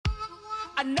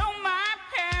I know my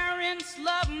parents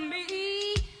love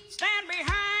me, stand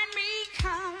behind me,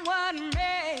 come what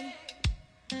may.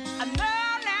 I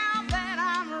know now that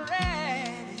I'm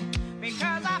ready,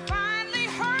 because I finally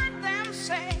heard them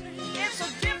say it's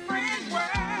a different world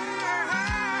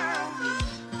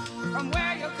from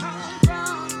where you come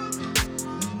from.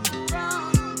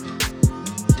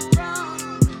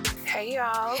 Hey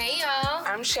y'all. Hey y'all.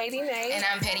 I'm Shady Nate. And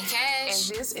I'm Petty Cash.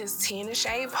 And this is Tea in the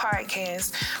Shade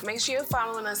podcast. Make sure you're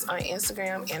following us on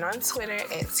Instagram and on Twitter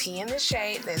at Tea in the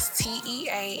Shade. That's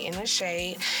TEA in the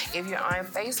Shade. If you're on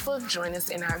Facebook, join us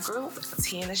in our group,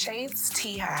 Tea in the Shade's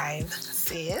Tea Hive.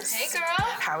 Sis. Hey girl.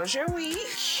 How was your week?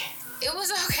 It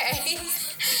was okay.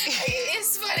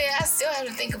 It's funny. I still have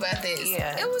to think about this.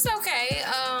 Yeah. It was okay.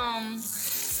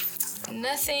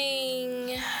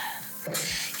 Nothing.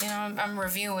 You know, I'm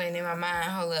reviewing in my mind.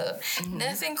 Hold up. Mm-hmm.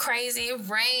 Nothing crazy. It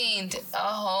rained a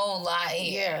whole lot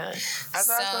here. Yeah. I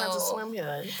thought I was going to have to swim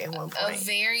here at one point. A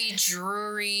very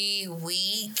dreary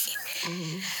week.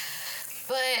 Mm-hmm.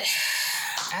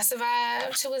 But I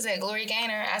survived. Who was that? Gloria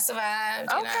Gaynor. I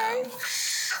survived. Okay. You know.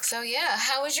 So, yeah.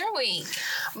 How was your week?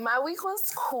 My week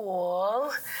was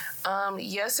cool.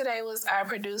 Yesterday was our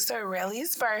producer,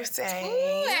 Relly's birthday.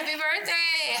 Ooh, happy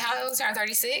birthday. How old? Turned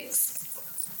 36?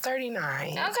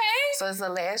 39. Okay. So it's the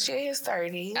last year of his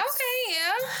 30s. Okay,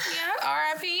 yeah.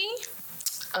 R.I.P.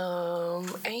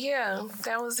 And yeah,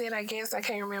 that was it, I guess. I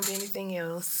can't remember anything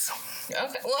else.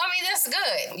 Okay. Well, I mean, that's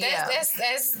good.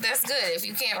 That's good. If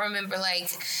you can't remember,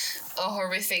 like, a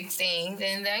horrific thing,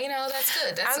 then you know, that's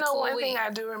good. That's I know cool one week. thing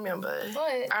I do remember.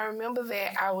 What? I remember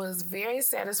that I was very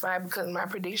satisfied because my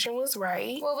prediction was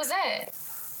right. What was that?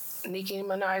 Nicki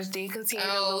Minaj did continue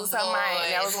to lose her mind.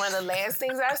 That was one of the last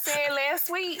things I said last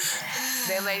week.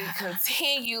 That lady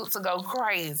continued to go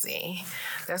crazy.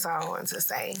 That's all I wanted to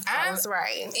say. I was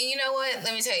right. And you know what?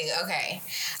 Let me tell you. Okay.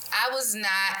 I was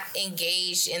not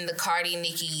engaged in the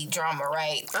Cardi-Nicki drama,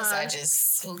 right? Because I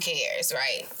just, who cares,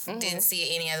 right? Mm-hmm. Didn't see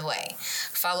it any other way.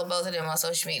 Follow both of them on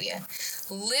social media.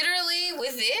 Literally,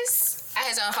 with this, I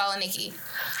had to unfollow Nicki.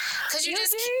 Because you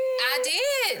just...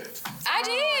 did? I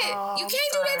did. Oh, You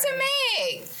can't do that to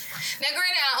Meg. Now,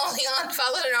 granted, I only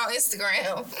unfollowed her on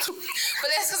Instagram. But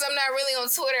that's because I'm not really on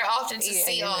Twitter often to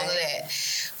see all of that.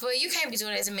 But you can't be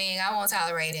doing that to Meg. I won't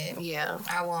tolerate it. Yeah.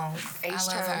 I won't. I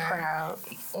love her. Proud.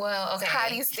 Well, okay.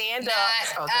 Hottie, stand up.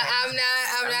 Okay. I'm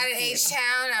not an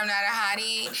H-Town. I'm not a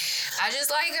hottie. I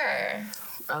just like her.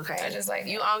 Okay. I just like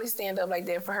you her. only stand up like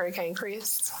that for Hurricane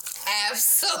Chris?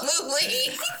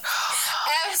 Absolutely.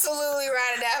 Absolutely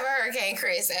ride it out for Hurricane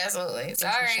Chris. Absolutely.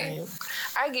 Sorry.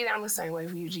 I get on the same way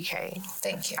for UGK.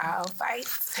 Thank you. I'll fight.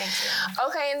 Thank you.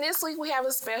 Okay, and this week we have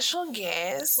a special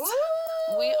guest.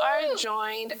 Woo! We are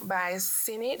joined by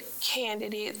Senate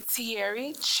candidate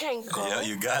TeaHivefor Tchenko. Yeah,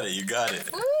 you got it.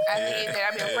 Woo! I did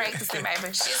that. I've been practicing,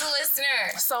 baby. She's a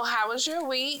listener. So how was your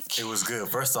week? It was good.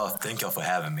 First off, thank y'all for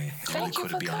having me. It's really cool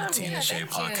to be on the Tea in the Shade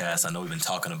podcast. I know we've been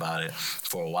talking about it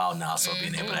for a while now, so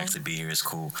being able to actually be here is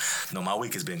cool. No, my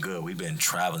week has been good. We've been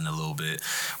traveling a little bit.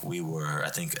 We were, I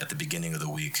think, at the beginning of the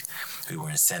week, we were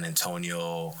in San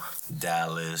Antonio,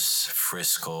 Dallas,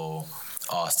 Frisco,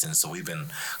 Austin, so we've been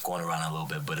going around a little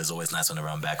bit, but it's always nice when they're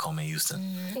around back home in Houston.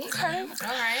 Okay. All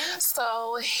right.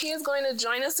 So he's going to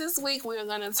join us this week. We're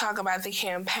going to talk about the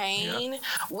campaign. Yep.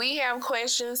 We have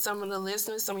questions. Some of the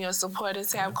listeners, some of your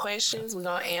supporters have questions. We're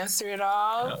going to answer it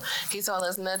all. Yep. He told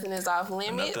us nothing is off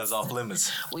limits. Nothing's off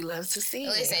limits. We love to see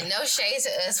Listen, no shade to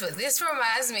us, but this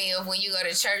reminds me of when you go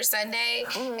to church Sunday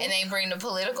and they bring the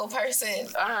political person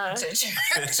to church.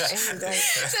 to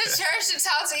church to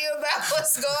talk to you about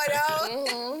what's going on.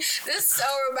 This so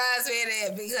reminds me of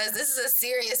that because this is a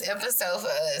serious episode for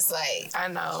us. Like, I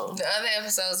know. The other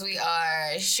episodes we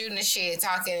are shooting the shit,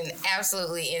 talking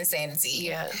absolutely insanity.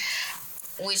 Yeah.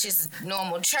 Which is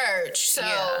normal church. So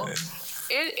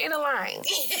It aligns.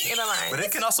 It aligns. But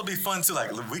it can also be fun too.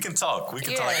 Like, we can talk. We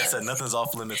can talk. Like I said, nothing's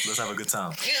off limits. Let's have a good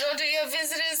time. You gonna do your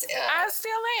visitors? I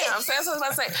still am. So that's what I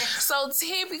was about to say. So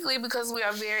typically, because we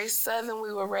are very Southern,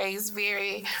 we were raised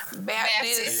very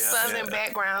Baptist Southern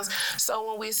backgrounds. So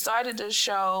when we started the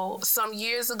show some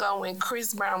years ago, when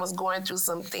Chris Brown was going through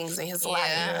some things in his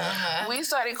life, we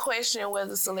started questioning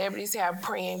whether celebrities have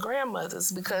praying grandmothers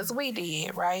because we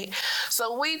did, right?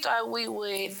 So we thought we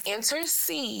would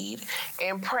intercede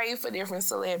and pray for different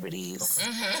celebrities,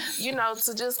 you know,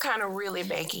 to just kind of reel it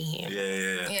back in.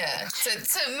 Yeah.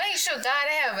 To make sure God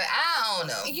have an eye on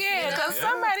them. Yeah, because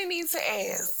somebody needs to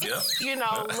ask. You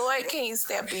know, Lord, can you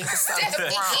step in for something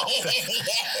wrong?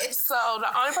 So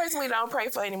the only person we don't pray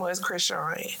for anymore is Chris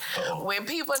Sean. When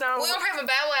people don't... We don't pray for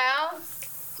Bow Wow.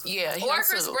 Yeah, or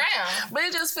Chris Brown. But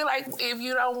it just feel like if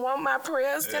you don't want my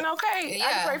prayers, then okay,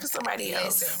 I can pray for somebody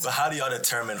else. But how do y'all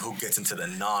determine who gets into the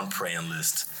non-praying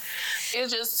list?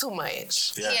 It's just too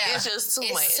much. Yeah. It's just too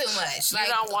much. It's too much. You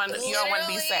don't want to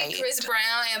be saved. Chris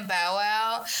Brown and Bow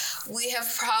Wow, we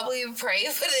have probably prayed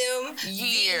for them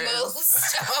years. The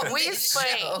most on We this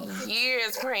spent show.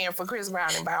 years praying for Chris Brown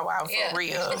and Bow Wow for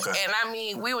real. Okay. And I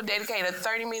mean, we would dedicate a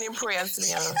 30-minute prayer to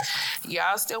them.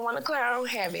 Y'all still want to clown?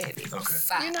 Have at it. Okay.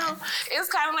 Fine. You know, it's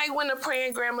kind of like when the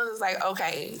praying grandmother's like,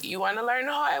 okay, you want to learn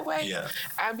the hard way? Yeah.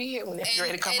 I'll be here when it's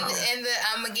ready to come home. And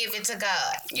I'm going to give it to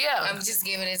God. Yeah. I'm just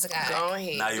giving it to God. Go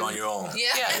ahead. Now you're on your own.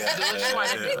 Yeah. Do what you want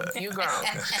to do. You grown.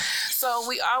 So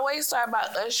we always start by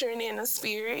ushering in the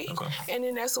spirit, and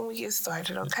then that's when we get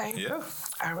started, okay? Yeah.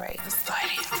 All right, let's start it.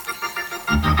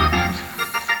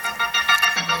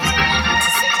 To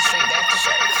Second Street Baptist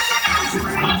Church.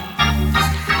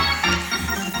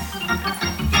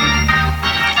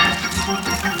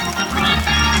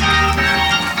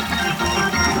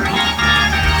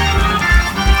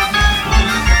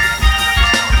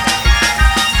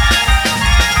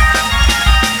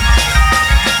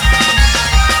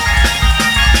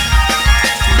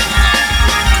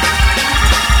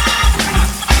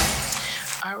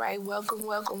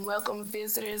 Welcome,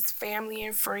 visitors, family,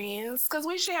 and friends. Because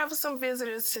we should have some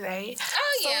visitors today.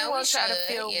 Oh, so yeah, we want y'all to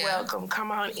feel yeah. welcome.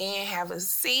 Come on in, have a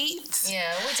seat.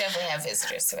 Yeah, we definitely have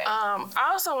visitors today. I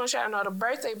also want y'all to know the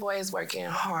birthday boy is working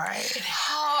hard. Today.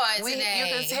 You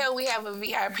can tell we have a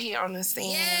VIP on the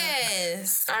scene.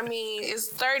 Yes. I mean, it's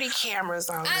 30 cameras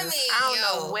on this. I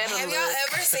don't know where to have look. y'all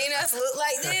ever seen us look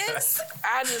like this?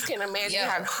 I just can't imagine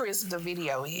how crisp the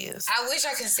video is. I wish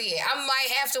I could see it. I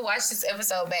might have to watch this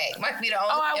episode back. Might be the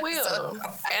only I episode. will.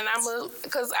 And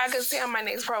because I can tell my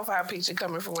next profile picture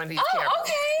coming from one of these cameras.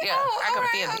 Okay. Yeah, I can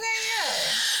feel it. Okay,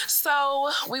 yeah. So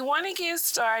we want to get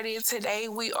started. Today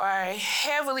we are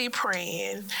heavily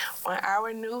praying on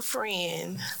our new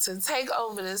friend to take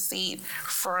over the seat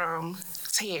from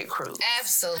Ted Cruz.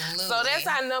 Absolutely. So that's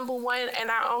our number one and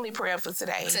our only prayer for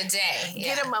today.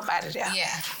 Yeah. Get him up out of there.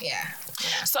 Yeah.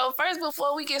 So first,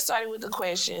 before we get started with the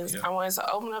questions, I wanted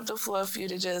to open up the floor for you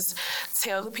to just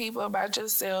tell the people about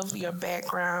yourself, your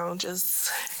background,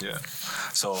 Yeah.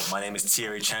 So my name is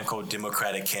TeaHivefor Tchenko,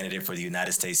 Democratic candidate for the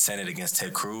United States Senate against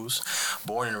Ted Cruz.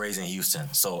 Born and raised in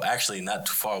Houston. So actually not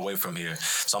too far away from here.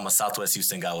 So I'm a Southwest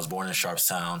Houston guy. I was born in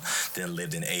Sharpstown, then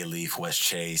lived in A-Leaf, West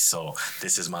Chase. So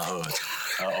this is my hood.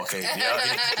 Okay. Yeah.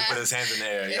 He put his hands in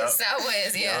there. Yep.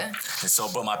 Southwest, yeah. And so,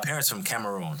 but my parents from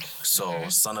Cameroon. So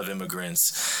son of immigrants.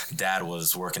 Dad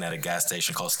was working at a gas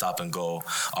station called Stop and Go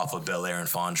off of Bel Air and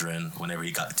Fondren whenever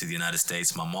he got to the United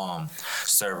States. My mom,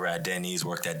 server at Denny's,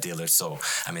 worked at Dillard's. So,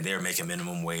 I mean, they were making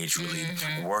minimum wage, really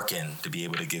working to be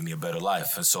able to give me a better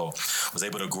life. And so was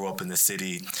able to grow up in the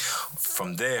city.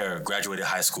 From there, graduated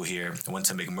high school here, went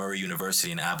to McMurray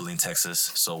University in Abilene, Texas.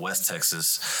 So West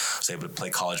Texas. Was able to play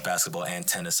college basketball and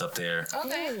tennis up there.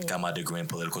 Okay. Got my degree in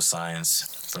political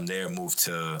science. From there, moved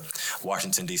to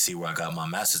Washington, D.C., where I got my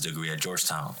master's degree at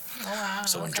Georgetown. Oh, wow.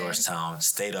 So in Georgetown,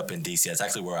 stayed up in D.C. That's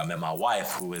actually where I met my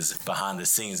wife, who is behind the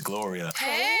scenes, Gloria.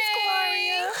 Hey,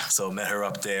 Gloria. So met her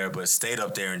up there, but stayed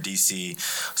up there in D.C.,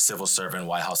 civil servant,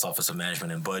 White House Office of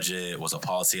Management and Budget, was a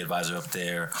policy advisor up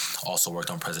there, also worked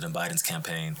on President Biden's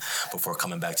campaign before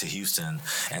coming back to Houston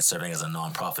and serving as a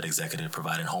nonprofit executive,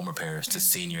 providing home repairs to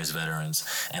seniors, veterans,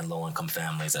 and low-income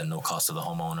families at no cost to the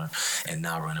homeowner, and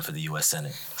now running for the U.S.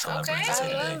 Senate. So that brings us here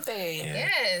today. love that. Yeah.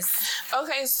 Yes.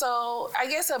 Okay, so I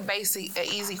guess an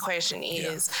easy question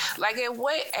is, like, at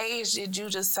what age did you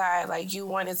decide, like, you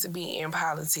wanted to be in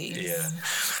politics? Yeah.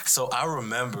 So I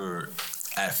remember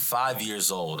at 5 years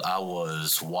old, I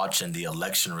was watching the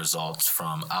election results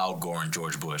from Al Gore and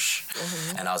George Bush.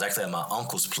 And I was actually at my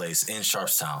uncle's place in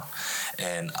Sharpstown.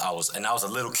 And I was a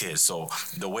little kid, so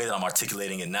the way that I'm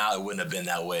articulating it now, it wouldn't have been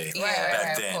that way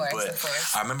back then. Of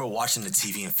course. I remember watching the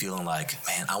TV and feeling like,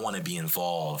 man, I want to be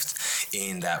involved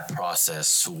in that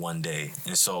process one day.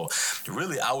 And so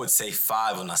really, I would say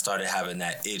 5 when I started having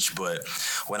that itch. But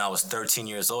when I was 13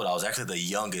 years old, I was actually the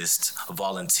youngest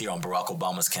volunteer on Barack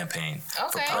Obama's campaign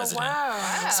for president.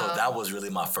 Oh, wow. So that was really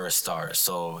my first start.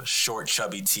 So short,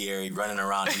 chubby Thierry running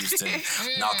around Houston,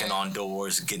 knocking on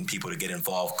doors, getting people to get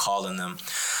involved, calling them.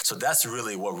 So that's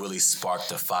really what really sparked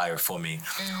the fire for me.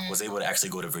 Was able to actually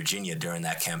go to Virginia during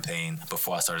that campaign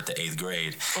before I started the 8th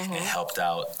grade and helped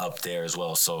out up there as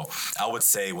well. So I would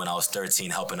say when I was 13,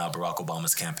 helping out Barack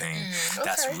Obama's campaign,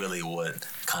 that's really what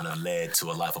kind of led to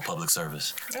a life of public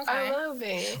service. Okay. I love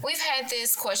it. We've had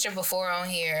this question before on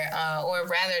here, or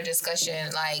rather discussion,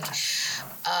 like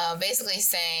basically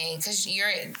saying, because you're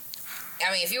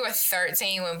I mean, if you were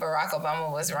 13 when Barack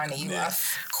Obama was running, you are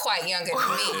quite younger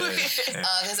than me.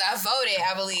 Because I voted,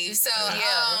 I believe. So,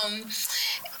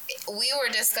 we were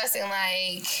discussing,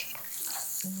 like,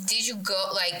 did you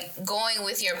going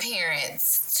with your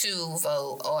parents to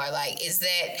vote, or, like, is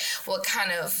that what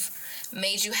kind of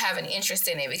made you have an interest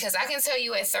in it? Because I can tell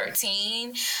you at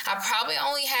 13, I probably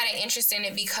only had an interest in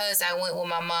it because I went with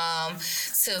my mom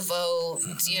to vote,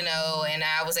 you know, and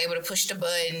I was able to push the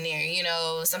button or, you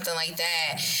know, something like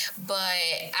that. But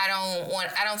I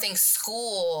don't think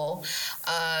school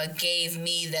gave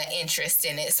me the interest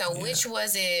in it. So which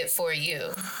was it for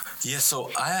you? Yeah,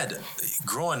 so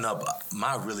growing up,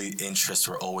 my really interests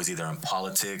were always either in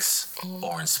politics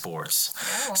or in sports.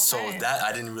 Oh, so that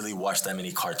I didn't really watch that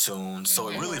many cartoons. So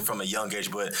it really from a young age,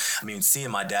 but I mean,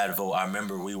 seeing my dad vote, I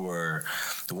remember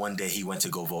the one day he went to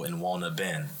go vote in Walnut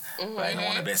Bend, right? In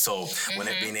Walnut Bend. So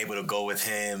being able to go with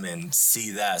him and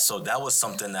see that, so that was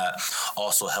something that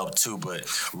also helped too. But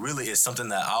really, it's something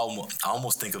that I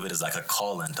almost think of it as like a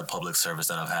calling to public service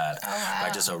that I've had. Oh, wow.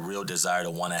 Right? Just a real desire to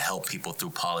want to help people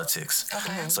through politics.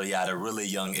 Okay. So yeah, at a really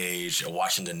young age,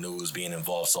 watching the news, being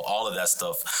involved, so all of that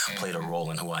stuff played a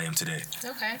role in who I am today.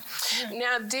 Okay.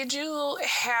 Now, did you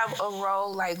have a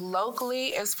role like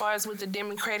locally as far as with the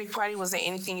Democratic Party? Was there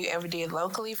anything you ever did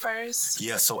locally first?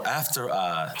 Yeah, so after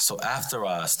I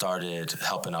started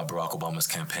helping out Barack Obama's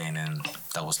campaign, and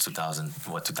that was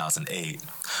 2008.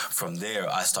 From there,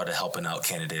 I started helping out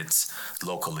candidates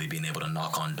locally, being able to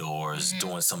knock on doors,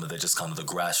 doing some of the just kind of the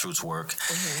grassroots work.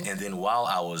 And then while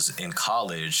I was in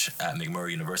college at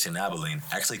McMurray University in Abilene,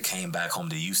 I actually came back home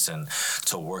to Houston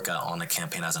to work out on the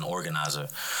campaign as an organizer.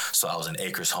 So I was in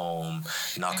Acres Home,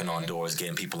 knocking on doors,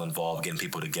 getting people involved, getting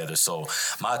people together. So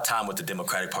my time with the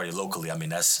Democratic Party locally, I mean,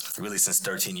 that's really since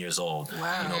 13 years old.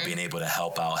 Wow. You know, being able to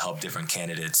help different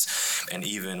candidates. And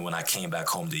even when I came back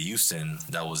home to Houston,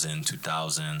 that was in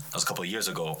 2000, that was a couple of years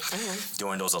ago,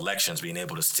 during those elections, being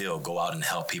able to still go out and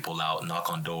help people out,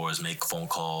 knock on doors, make phone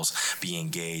calls, be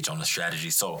engaged on the strategy.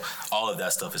 So all of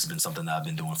that stuff has been something that I've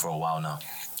been doing for a while now.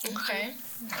 Okay.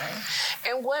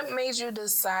 And what made you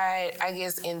decide, I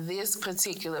guess, in this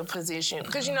particular position?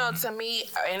 Because, you know, to me,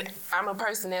 and I'm a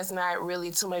person that's not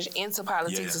really too much into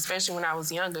politics, especially when I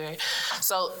was younger.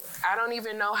 So I don't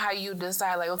even know how you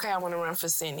decide, like, okay, I want to run for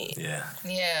Senate. Yeah,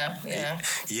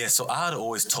 so I had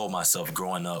always told myself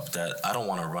growing up that I don't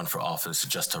want to run for office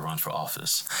just to run for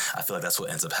office. I feel like that's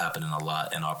what ends up happening a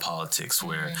lot in our politics,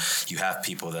 where you have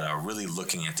people that are really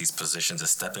looking at these positions as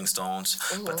stepping stones,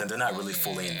 but then they're not really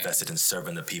fully invested in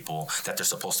serving the people that they're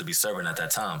supposed to be serving at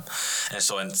that time. And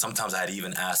sometimes I had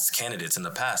even asked candidates in the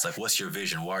past, like, what's your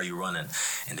vision? Why are you running?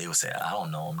 And they would say, I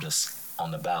don't know, I'm just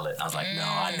on the ballot. I was like, no,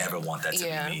 I never want that to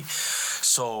be me.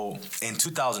 So in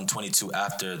 2022,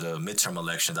 after the midterm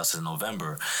election, that's in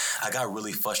November, I got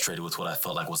really frustrated with what I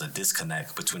felt like was a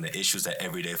disconnect between the issues that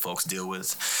everyday folks deal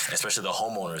with, especially the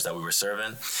homeowners that we were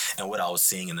serving, and what I was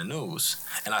seeing in the news.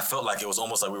 And I felt like it was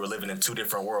almost like we were living in two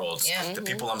different worlds. Yeah. The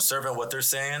people I'm serving, what they're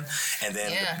saying, and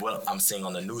then what I'm seeing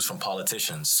on the news from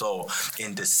politicians. So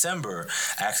in December,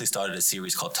 I actually started a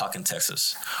series called Talking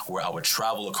Texas, where I would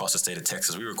travel across the state of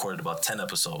Texas. We recorded about 10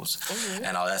 episodes,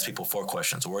 and I'll ask people 4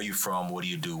 questions. Where are you from? What do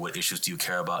you do? What issues do you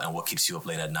care about? And what keeps you up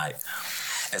late at night?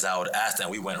 As I would ask them,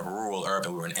 we went rural,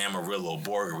 urban. We were in Amarillo,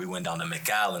 Borger. We went down to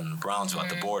McAllen, Brownsville, at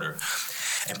the border.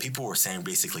 And people were saying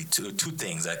basically two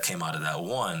things that came out of that.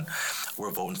 One,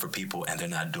 we're voting for people and they're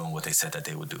not doing what they said that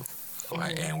they would do.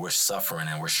 Right? And we're suffering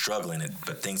and we're struggling,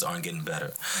 but things aren't getting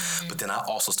better. But then I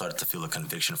also started to feel a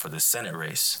conviction for the Senate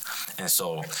race. And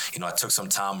so, you know, I took some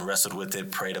time, wrestled with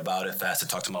it, prayed about it, fasted,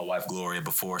 talked to my wife, Gloria,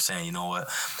 before saying, you know what,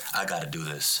 I got to do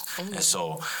this. And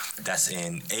so that's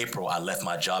in April, I left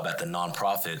my job at the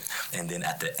nonprofit. And then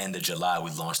at the end of July,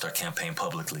 we launched our campaign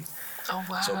publicly. Oh,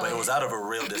 wow. So, but it was out of a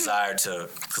real desire to,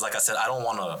 because like I said,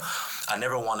 I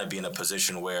never want to be in a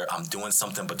position where I'm doing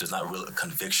something, but there's not real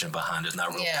conviction behind it. There's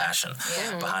not real passion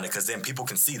behind it, because then people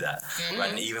can see that, right?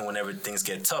 And even whenever things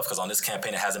get tough, because on this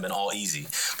campaign, it hasn't been all easy.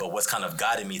 But what's kind of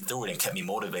guided me through it and kept me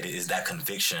motivated is that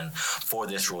conviction for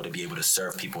this role to be able to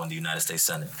serve people in the United States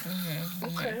Senate.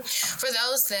 Okay. For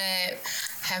those that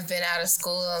have been out of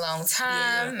school a long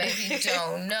time, maybe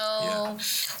don't know,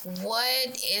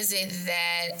 what is it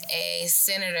that a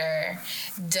senator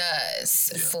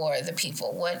does for the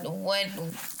people?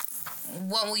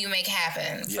 what will you make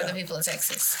happen for the people of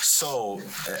Texas? So,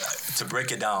 to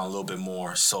break it down a little bit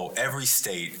more, so every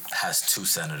state has 2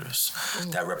 senators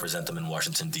that represent them in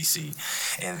Washington, D.C.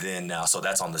 And then now, so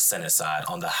that's on the Senate side.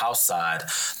 On the House side,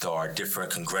 there are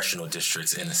different congressional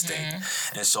districts in the state.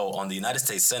 And so on the United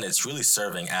States Senate, it's really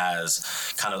serving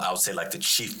as kind of, I would say, like the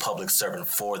chief public servant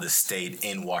for the state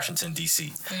in Washington,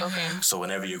 D.C. Okay. So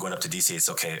whenever you're going up to D.C., it's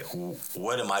okay,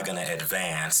 what am I going to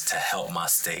advance to help my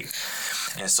state?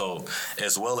 And so,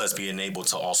 as well as being able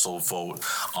to also vote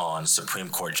on Supreme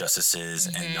Court justices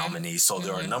and nominees. So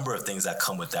there are a number of things that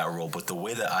come with that role. But the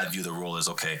way that I view the role is,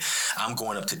 okay, I'm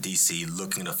going up to D.C.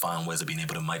 looking to find ways of being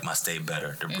able to make my state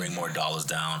better, to bring more dollars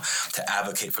down, to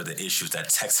advocate for the issues that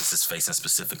Texas is facing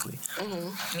specifically.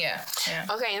 Yeah.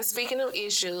 Okay, and speaking of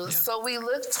issues, so we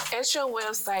looked at your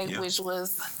website, which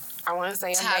was, I want to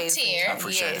say, top amazing. tier. I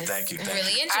appreciate it. Thank you.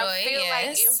 Really enjoy I feel it.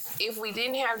 like if we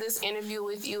didn't have this interview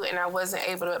with you and I wasn't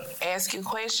able to ask you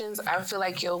questions, I feel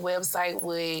like your website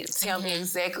would tell me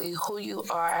exactly who you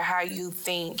are, how you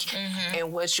think,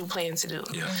 and what you plan to do.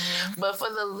 Yeah. But for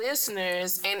the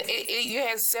listeners, and you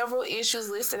had several issues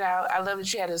listed out. I love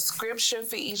that you had a scripture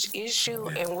for each issue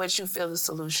and what you feel the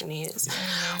solution is.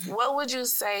 What would you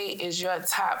say is your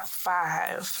top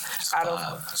 5 out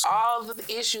of all the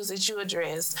issues that you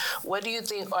addressed? What do you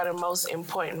think are the most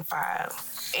important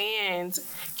 5? And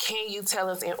can you tell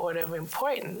us in order of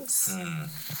importance?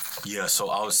 Yeah, so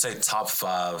I would say top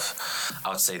 5, I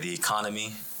would say the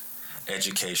economy,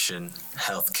 education,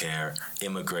 healthcare,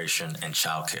 immigration, and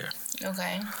childcare.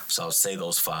 Okay. So I would say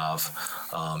those 5.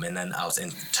 And then I was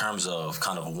in terms of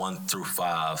kind of 1 through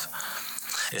 5,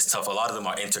 it's tough. A lot of them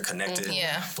are interconnected.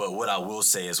 Yeah. But what I will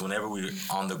say is whenever we're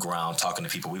on the ground talking to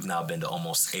people, we've now been to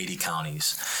almost 80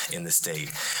 counties in the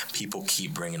state. People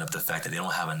keep bringing up the fact that they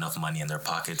don't have enough money in their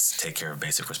pockets to take care of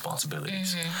basic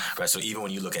responsibilities. Right. So even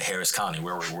when you look at Harris County,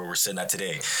 where we're sitting at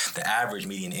today, the average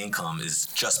median income is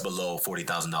just below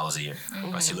 $40,000 a year.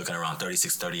 Right. So you're looking around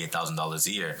 $36,000, $38,000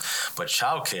 a year. But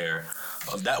childcare,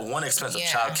 that one expense of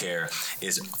childcare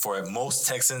is, for most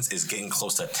Texans, is getting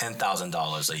close to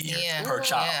 $10,000 a year per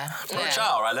child. Per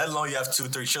child, right? Let alone you have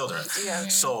 2-3 children.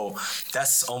 So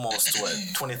that's almost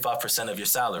 25% of your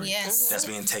salary that's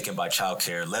being taken by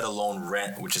childcare, let alone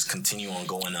rent, which is continuing on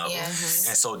going up.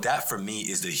 And so that for me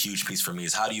is the huge piece for me,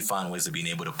 is how do you find ways of being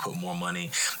able to put more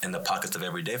money in the pockets of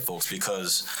everyday folks?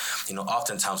 Because, you know,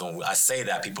 oftentimes when I say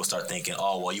that, people start thinking,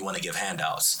 oh, well, you want to give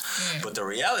handouts. But the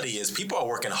reality is people are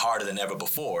working harder than ever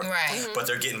before, but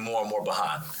they're getting more and more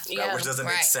behind, right? Which doesn't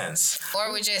make sense.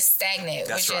 Or we're just stagnant.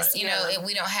 That's we're just, you know,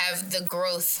 we don't have the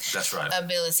growth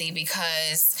ability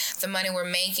because the money we're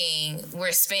making,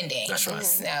 we're spending. That's right.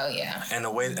 So, And the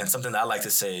way, and something that I like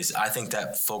to say is, I think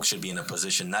that folks should be in a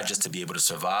position not just to be able to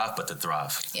survive, but to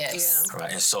thrive.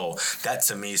 Right. And so that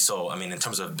to me, I mean, in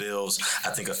terms of bills,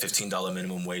 I think a $15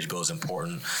 minimum wage bill is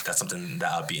important. That's something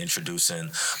that I'll be introducing,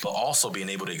 but also being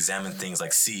able to examine things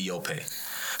like CEO pay.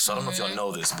 So I don't know if y'all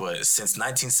know this, but since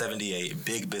 1978,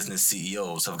 big business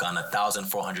CEOs have gotten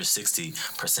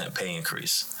 1,460% pay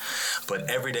increase. But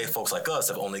everyday folks like us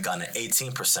have only gotten an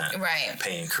 18%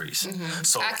 pay increase.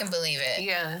 So I can believe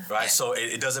it. Right? So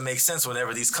it doesn't make sense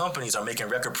whenever these companies are making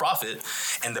record profit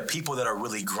and the people that are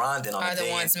really grinding on are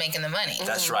the ones making the money.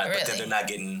 That's right. But then they're not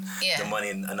getting the money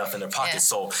enough in their pockets.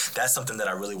 So that's something that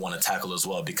I really want to tackle as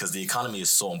well, because the economy is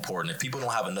so important. If people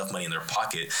don't have enough money in their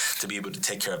pocket to be able to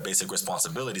take care of basic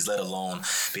responsibilities, let alone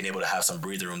being able to have some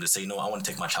breather room to say, you know, I want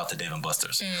to take my child to Dave &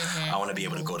 Buster's. I want to be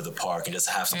able to go to the park and just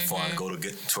have some fun,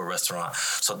 get to a restaurant.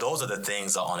 So those are the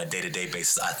things that on a day-to-day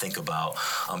basis I think about,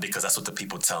 because that's what the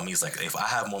people tell me. It's like, if I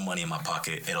have more money in my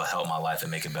pocket, it'll help my life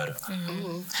and make it better.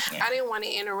 I didn't want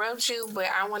to interrupt you, but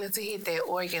I wanted to hit that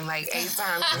organ like 8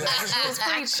 times because you was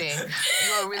preaching.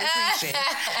 You were really preaching.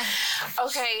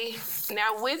 Okay,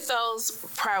 now with those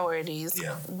priorities,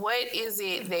 what is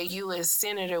it that you as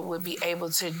senator would be able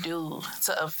to do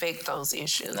to affect those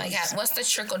issues? Like, what's the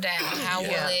trickle down? How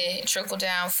will it trickle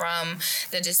down from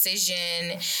the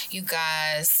decision you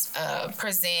guys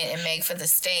present and make for the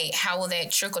state? How will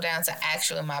that trickle down to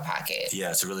actually in my pocket? Yeah,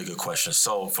 it's a really good question.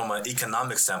 So from an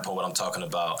economic standpoint, what I'm talking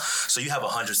about, so you have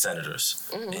 100 senators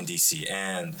in D.C.,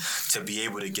 and to be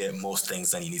able to get most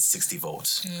things done, you need 60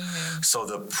 votes. So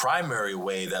the primary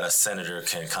way that a senator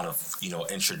can kind of, you know,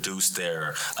 introduce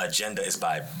their agenda is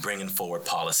by bringing forward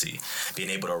policy, being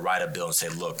able to write a bill and say,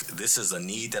 look, this is a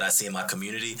need that I see in my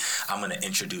community. I'm going to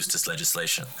introduce this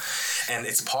legislation. And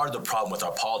it's part of the problem with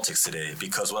our politics today,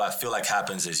 because what I feel like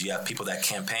happens is you have people that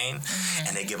campaign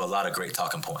and they give a lot of great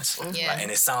talking points. Right?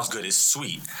 And it sounds good, it's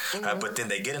sweet, right? But then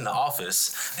they get into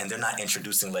office and they're not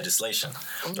introducing legislation.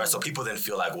 Right? So people then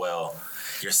feel like, well,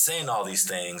 you're saying all these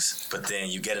things, but then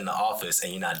you get in the office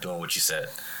and you're not doing what you said.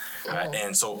 Right.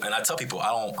 And I tell people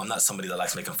I'm not somebody that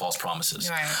likes making false promises.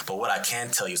 Right. But what I can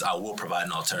tell you is I will provide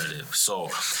an alternative. So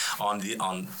on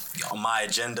my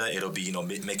agenda, it'll be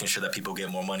making sure that people get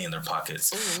more money in their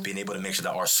pockets, being able to make sure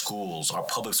that our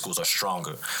public schools are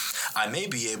stronger. I may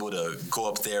be able to go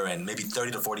up there and maybe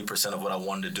 30 to 40% of what I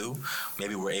wanted to do.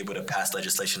 Maybe we're able to pass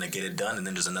legislation to get it done, and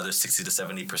then there's another 60 to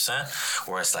 70%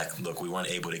 where it's like, look, we weren't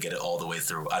able to get it all the way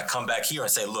through. I'd come back here and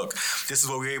say, look, this is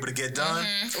what we were able to get done.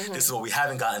 This is what we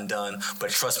haven't gotten done, but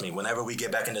trust me, whenever we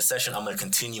get back into session, I'm going to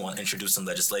continue on introducing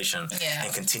legislation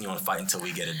and continue on fighting until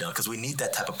we get it done, because we need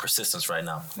that type of persistence right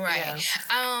now. Right. Yeah.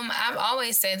 I've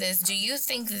always said this. Do you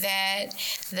think that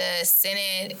the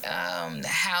Senate, the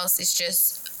House is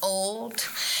just old,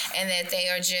 and that they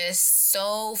are just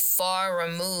so far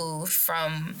removed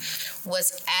from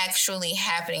what's actually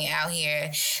happening out here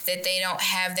that they don't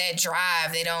have that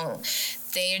drive?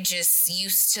 They're just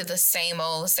used to the same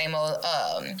old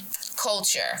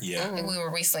culture. Yeah. Like we were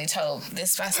recently told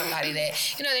this by somebody that,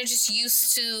 they're just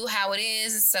used to how it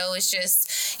is. So it's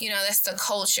just, that's the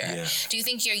culture. Yeah. Do you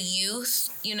think your youth,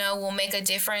 will make a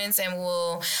difference and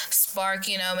will spark,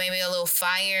 maybe a little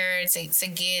fire to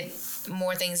get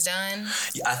more things done?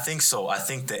 Yeah, I think so. I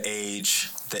think the age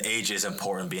is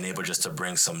important, being able just to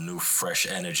bring some new, fresh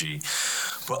energy.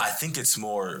 But I think it's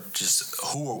more just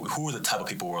who are the type of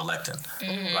people we're electing,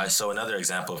 right? So another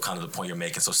example of kind of the point you're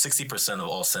making. So 60% of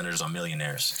all senators are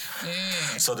millionaires.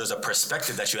 So there's a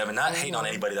perspective that you have, and not hating on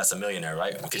anybody that's a millionaire,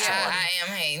 right? I am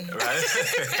hating. Right?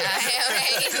 I am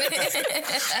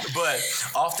hating. But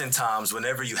oftentimes,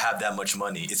 whenever you have that much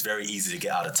money, it's very easy to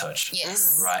get out of touch.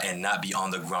 Yes. Right? And not be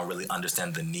on the ground, really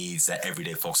understand the needs that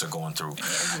everyday folks are going through.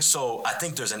 So I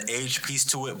think there's an age piece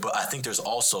to it, but I think there's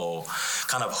also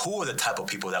kind of who are the type of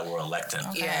people that we're electing.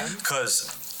 Okay.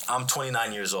 Because I'm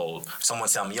 29 years old. Someone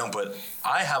say I'm young, but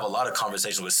I have a lot of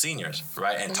conversations with seniors,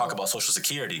 right? And talk about Social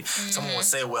Security. Someone would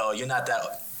say, well, you're not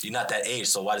that age,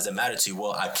 so why does it matter to you?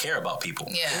 Well, I care about people.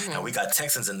 Yeah. And we got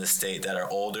Texans in this state that are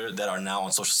older, that are now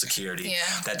on Social Security,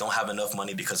 that don't have enough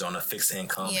money because they're on a fixed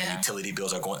income and utility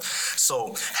bills are going.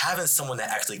 So having someone that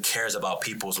actually cares about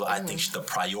people is what I think the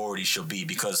priority should be,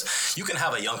 because you can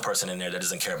have a young person in there that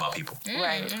doesn't care about people.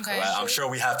 Right. Okay. Right? I'm sure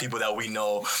we have people that we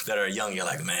know that are young. You're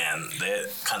like, man, they're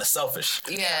kind of selfish.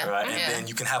 Yeah. Right. And then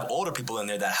you can have older people in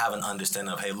there that have an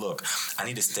understanding of, hey, look, I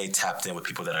need to stay tapped in with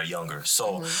people that are younger.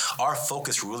 So our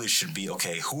focus really should be,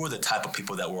 okay, who are the type of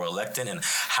people that we're electing, and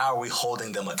how are we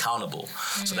holding them accountable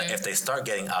so that if they start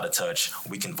getting out of touch,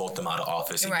 we can vote them out of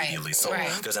office immediately. So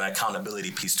there's an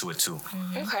accountability piece to it too.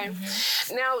 Okay.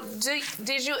 Now,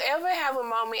 did you ever have a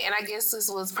moment, and I guess this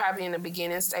was probably in the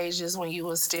beginning stages when you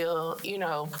were still,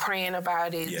 praying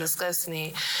about it, discussing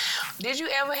it. Did you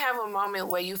ever have a moment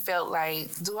where you felt like,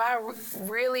 do I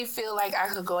really feel like I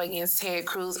could go against Ted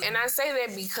Cruz? And I say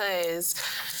that because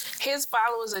his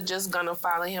followers are just going to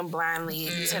follow him blindly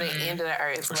to the end of the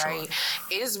earth, right?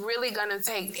 Sure. It's really going to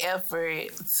take effort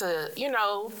to,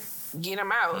 get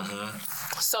him out.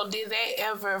 So did that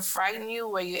ever frighten you?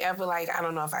 Were you ever like, I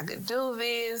don't know if I could do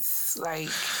this? Like,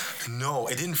 no,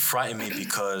 it didn't frighten me,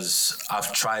 because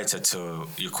I've tried to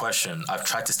your question, I've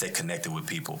tried to stay connected with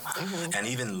people. And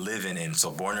even living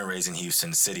born and raised in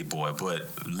Houston, city boy, but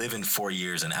living 4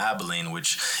 years in Abilene,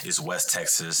 which is West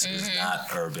Texas, is not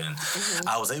urban.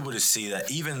 I was able to see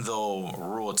that even though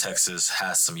rural Texas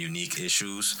has some unique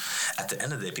issues, at the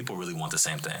end of the day, people really want the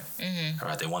same thing.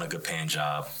 Right? They want a good paying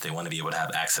job. They want to be able to have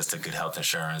access to good health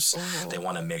insurance. They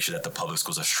want to make sure that the public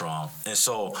schools are strong. And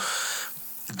so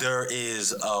there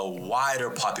is a wider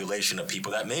population of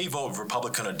people that may vote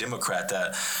Republican or Democrat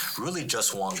that really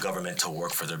just want government to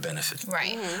work for their benefit.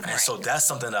 Right. And so that's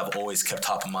something that I've always kept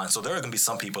top of mind. So there are going to be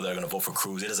some people that are going to vote for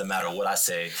Cruz. It doesn't matter what I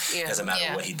say. It doesn't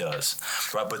matter what he does.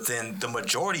 Right. But then the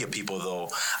majority of people, though,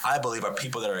 I believe are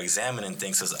people that are examining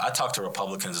things. Because I talk to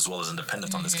Republicans as well as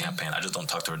independents on this campaign. I just don't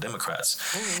talk to Democrats.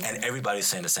 And everybody's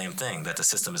saying the same thing, that the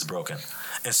system is broken.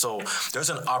 And so there's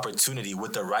an opportunity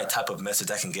with the right type of message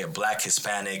that can get Black,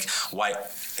 Hispanic, white,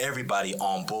 everybody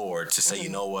on board to say, you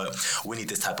know what, we need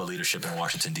this type of leadership in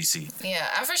Washington, D.C. Yeah,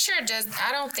 I for sure does.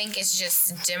 I don't think it's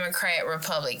just Democrat,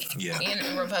 Republican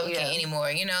anymore.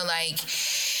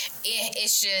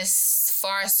 It's just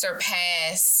far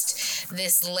surpassed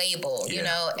this label.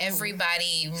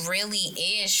 Everybody really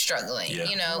is struggling.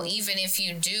 Even if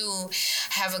you do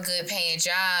have a good paying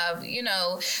job,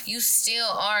 you still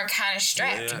are kind of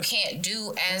strapped. You can't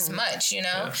do as much,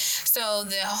 So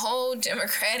the whole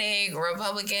Democratic,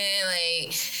 Republican,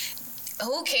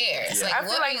 who cares? Yeah. Like, I what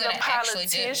feel are like you the gonna actually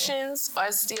do? politicians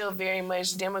are still very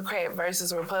much Democrat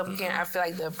versus Republican. I feel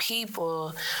like the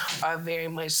people are very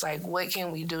much like, what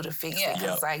can we do to fix it?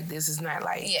 Because like this is not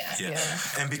like Yeah.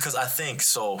 And because I think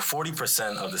so,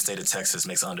 40% of the state of Texas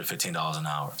makes under $15 an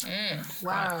hour.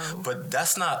 wow. Right? But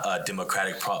that's not a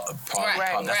Democratic problem.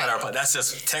 That's not our problem. That's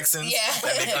just Texans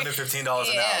that make under $15 an hour.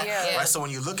 Yeah. Right? So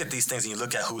when you look at these things and you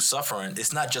look at who's suffering,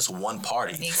 it's not just one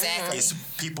party. Exactly. It's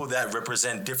people that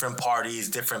represent different parties,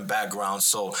 different backgrounds.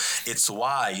 So it's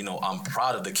why, you know, I'm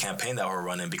proud of the campaign that we're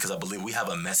running, because I believe we have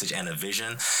a message and a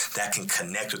vision that can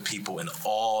connect with people in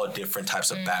all different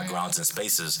types of backgrounds and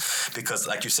spaces. Because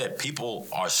like you said, people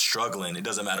are struggling. It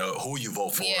doesn't matter who you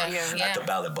vote for at the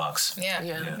ballot box. Yeah.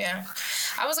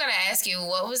 I was going to ask you,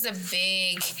 what was the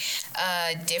big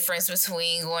difference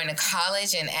between going to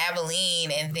college in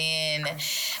Abilene and then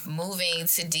moving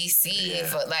to DC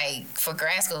for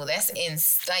grad school? That's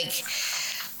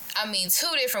two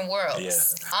different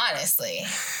worlds, honestly.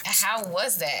 How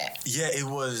was that? Yeah, it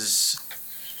was.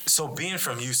 So being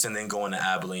from Houston, then going to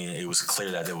Abilene, it was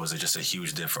clear that there was just a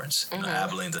huge difference. You know,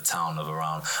 Abilene's a town of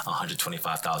around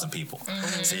 125,000 people.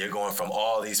 So you're going from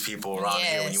all these people around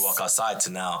here when you walk outside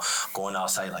to now going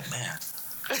outside, you're like, man,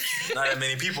 not that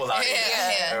many people out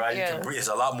here. Right? You can breathe. It's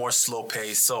a lot more slow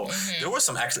pace. So there was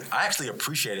I actually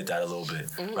appreciated that a little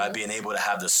bit, right? Being able to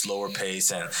have the slower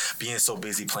pace and being so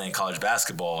busy playing college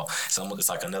basketball. It's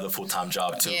like another full-time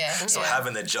job too. So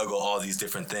having to juggle all these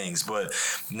different things. But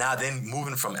now then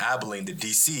moving from Abilene to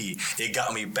DC, it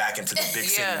got me back into the big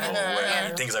city mode where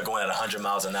things are going at 100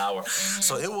 miles an hour.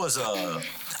 So it was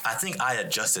I think I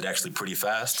adjusted actually pretty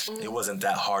fast. It wasn't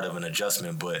that hard of an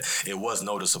adjustment, but it was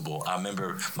noticeable. I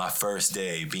remember my first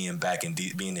day being back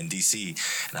being in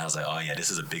DC, and I was like, oh yeah, this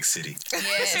is a big city.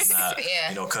 Yes. This is not,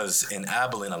 you know, because in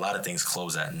Abilene, a lot of things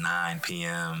close at 9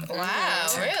 p.m. Wow,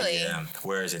 10 really? p.m.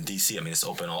 Whereas in DC, I mean, it's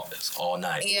open all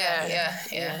night. Yeah.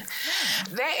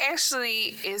 That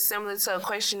actually is similar to a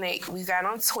question that we got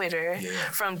on Twitter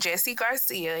from Jesse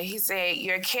Garcia. He said,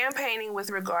 you're campaigning with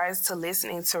regards to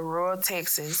listening to rural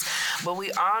Texas, but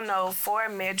we all know 4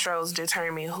 metros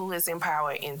determine who is in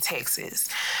power in Texas.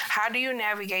 How do you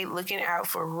navigate looking out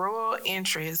for rural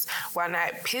interests while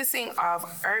not pissing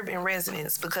off urban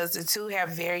residents, because the two have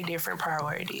very different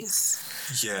priorities?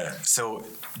 Yeah. So,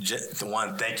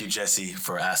 thank you, Jesse,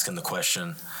 for asking the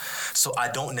question. So I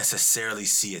don't necessarily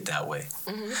see it that way.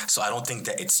 So I don't think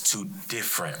that it's two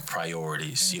different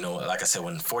priorities. You know, like I said,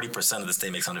 when 40% of the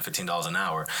state makes under $15 an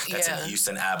hour, that's in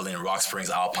Houston, Abilene, Rock Springs,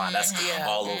 Alpine, that's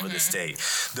all over the state.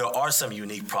 There are some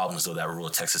unique problems, though, that rural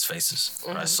Texas faces,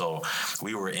 right? So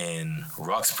we were in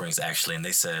Rock Springs, actually, and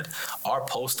they said, our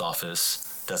post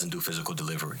office doesn't do physical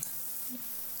delivery.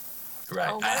 Right.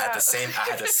 Oh, wow. I had the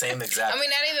same exact. I mean,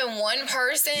 not even one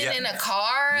person in a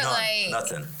car?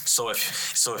 Nothing. So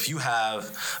if you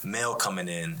have mail coming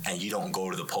in and you don't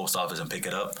go to the post office and pick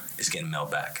it up, it's getting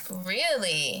mailed back.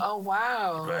 Really? Oh,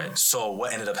 wow. Right. So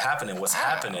what's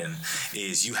happening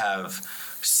is you have,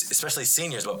 especially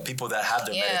seniors, but people that have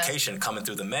their medication coming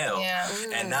through the mail,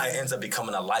 and now it ends up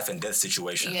becoming a life and death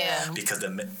situation because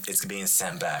it's being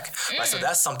sent back. Right? So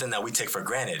that's something that we take for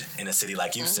granted in a city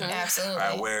like Houston. Absolutely.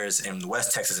 Right? Whereas in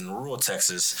West Texas and rural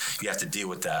Texas, you have to deal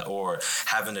with that, or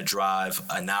having to drive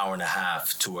an hour and a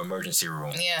half to an emergency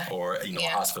room or a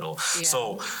hospital.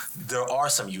 So there are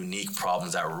some unique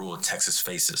problems that rural Texas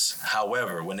faces.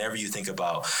 However, whenever you think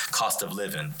about cost of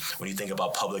living, when you think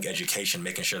about public education,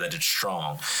 making sure that it's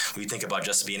strong, when you think about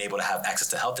just being able to have access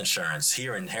to health insurance,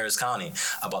 here in Harris County,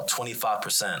 about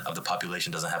 25% of the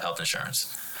population doesn't have health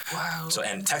insurance. Wow. So,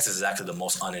 and Texas is actually the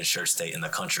most uninsured state in the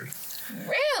country.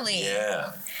 Really?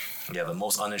 Yeah. Yeah, the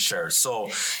most uninsured.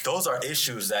 So those are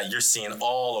issues that you're seeing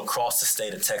all across the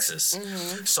state of Texas.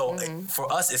 So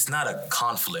for us, it's not a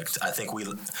conflict. I think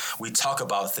we talk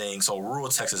about things. So rural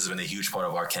Texas has been a huge part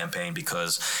of our campaign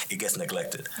because it gets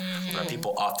neglected. Right?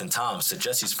 People oftentimes, to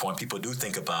Jesse's point, people do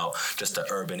think about just the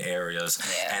urban areas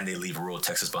and they leave rural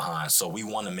Texas behind. So we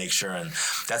want to make sure, and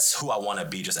that's who I want to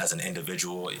be just as an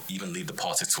individual, even leave the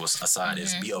politics to us aside,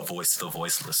 is be a voice to the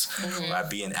voiceless. Right?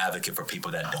 Be an advocate for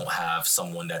people that don't have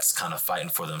someone that's kind of fighting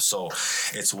for them. So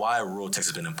it's why rural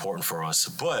Texas has been important for us.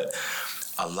 But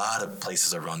a lot of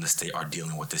places around the state are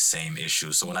dealing with the same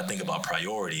issues. So when I think about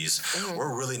priorities,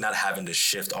 we're really not having to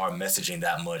shift our messaging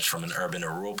that much from an urban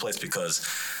or rural place because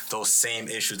those same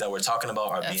issues that we're talking about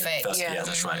are being felt. Yeah,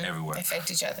 that's right, everywhere.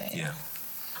 Affect each other. Yeah.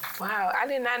 Wow, I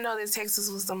did not know that Texas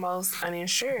was the most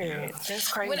uninsured. That's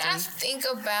crazy. When I think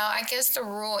about, I guess, the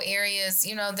rural areas,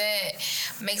 that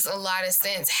makes a lot of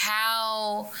sense.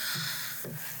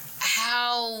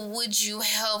 how would you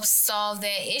help solve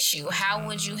that issue? How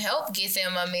would you help get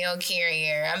them a mail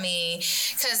carrier? I mean,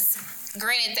 because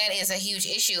granted, that is a huge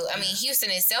issue. I mean,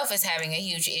 Houston itself is having a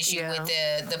huge issue with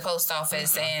the post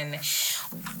office and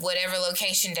whatever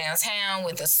location downtown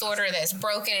with the sorter that's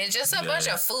broken. It's just a bunch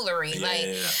of foolery.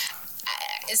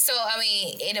 So, I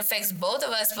mean, it affects both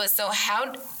of us, but so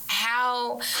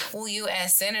how will you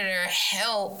as senator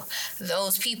help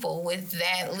those people with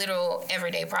that little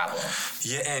everyday problem?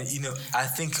 Yeah, and I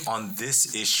think on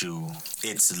this issue,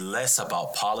 it's less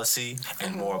about policy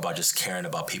and more about just caring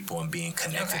about people and being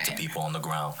connected to people on the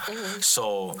ground.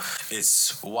 So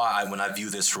it's why when I view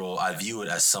this role, I view it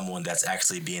as someone that's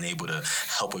actually being able to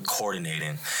help with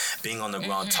coordinating, being on the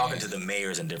ground, talking to the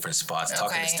mayors in different spots,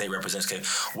 talking to state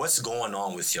representatives. What's going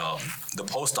on with y'all? The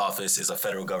post office is a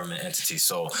federal government entity,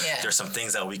 so there's some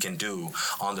things that we can do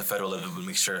on the federal level to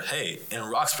make sure, hey, in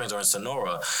Rock Springs or in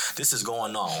Sonora, this is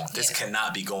going on. This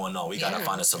cannot be going on. We got to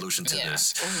find a solution to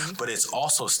this. But it's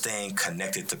also staying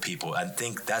connected to people. I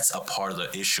think that's a part of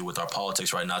the issue with our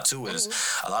politics right now, too, is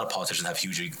a lot of politicians have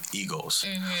huge egos,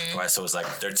 right? So it's like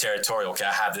they're territorial. Okay,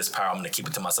 I have this power. I'm going to keep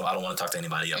it to myself. I don't want to talk to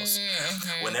anybody else.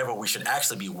 Whenever we should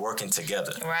actually be working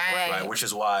together, right? Which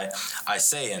is why I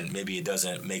say, and maybe it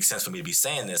doesn't make sense for me to be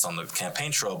saying this on the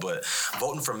campaign trail, but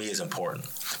voting for me is important.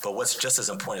 But what's just as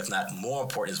important, if not more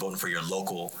important, is voting for your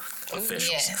local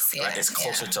officials. Right? It's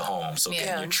closer to home. So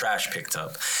getting your trash picked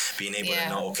up, being able to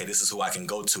know, okay, this is who I can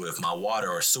go to if my water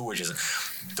or sewage isn't.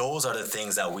 Those are the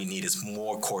things that we need, is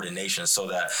more coordination so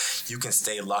that you can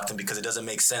stay locked in, because it doesn't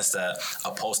make sense that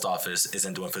a post office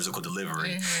isn't doing physical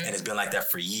delivery. And it's been like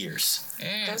that for years.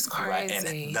 That's crazy. Right?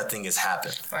 And nothing has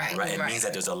happened. Right? It means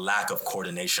that there's a lack of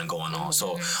coordination going on.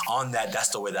 So on that, that's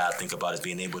the way that I think about it, is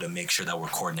being able to make sure that we're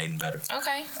coordinating better.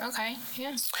 Okay.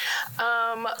 Yeah.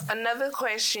 Another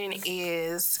question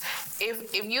is,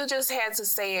 if you just had to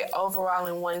say it overall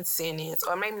in one sentence,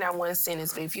 or maybe not one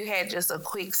sentence, but if you had just a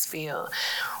quick spiel,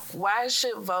 why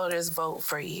should voters vote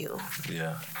for you?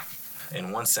 Yeah.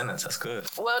 In one sentence, that's good.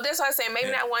 Well, that's what I'm saying.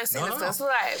 Maybe not one sentence, that's a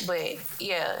lot, but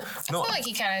yeah. I feel like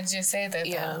he kind of just said that,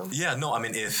 though. Yeah, no, I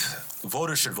mean, if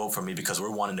voters should vote for me, because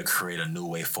we're wanting to create a new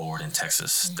way forward in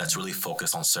Texas that's really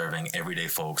focused on serving everyday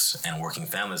folks and working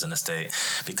families in the state,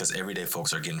 because everyday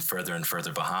folks are getting further and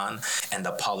further behind, and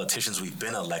the politicians we've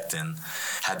been electing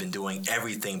have been doing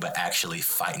everything but actually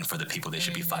fighting for the people they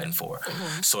should be fighting for.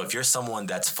 So if you're someone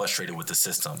that's frustrated with the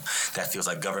system, that feels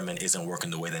like government isn't working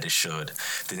the way that it should,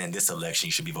 then in this election,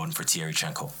 you should be voting for TeaHivefor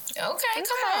Tchenko. Okay,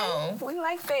 come on. We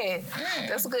like that.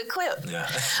 That's a good clip. Yeah.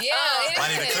 I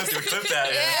need to clip that.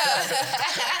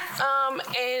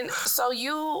 And so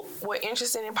you were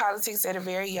interested in politics at a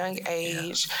very young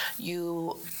age.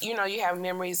 You have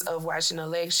memories of watching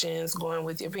elections, going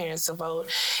with your parents to vote.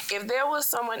 If there was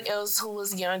someone else who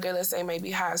was younger, let's say maybe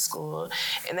high school,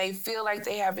 and they feel like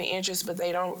they have an interest, but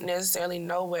they don't necessarily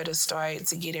know where to start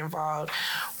to get involved,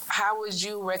 how would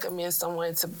you recommend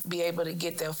someone to be able to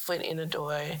get their foot in the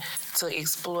door to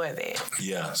explore that?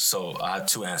 Yeah, so I have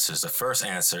two answers. The first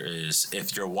answer is,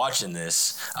 if you're watching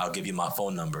this, I'll give you my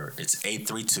phone number. It's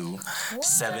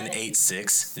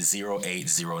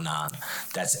 832-786-0809.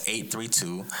 That's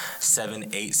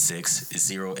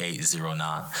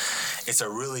 832-786-0809. It's a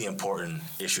really important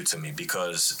issue to me,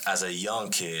 because as a young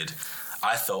kid,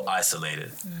 I felt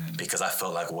isolated because I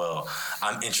felt like, well,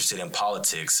 I'm interested in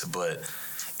politics, but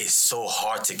it's so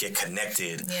hard to get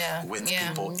connected with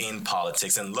people in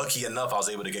politics. And lucky enough, I was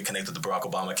able to get connected with the Barack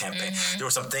Obama campaign. There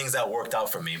were some things that worked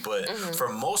out for me, but for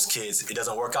most kids, it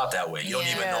doesn't work out that way. You don't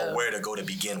even know where to go to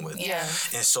begin with.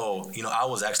 And so, I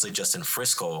was actually just in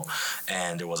Frisco,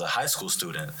 and there was a high school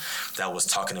student that was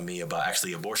talking to me about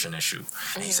actually abortion issue.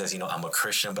 And he says, I'm a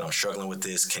Christian, but I'm struggling with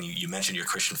this. Can you mentioned your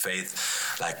Christian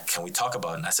faith? Like, can we talk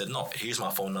about it? And I said, no, here's my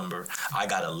phone number. I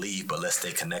gotta leave, but let's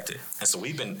stay connected. And so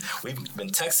we've been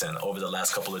texting over the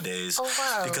last couple of days,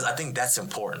 because I think that's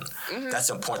important. That's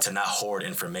important, to not hoard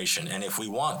information. And if we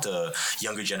want the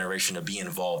younger generation to be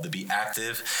involved, to be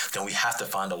active, then we have to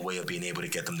find a way of being able to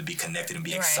get them to be connected and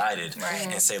be excited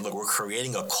and say, look, we're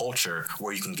creating a culture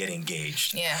where you can get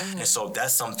engaged. And so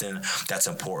that's something that's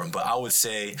important. But I would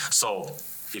say, so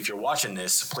if you're watching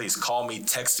this, please call me,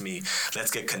 text me,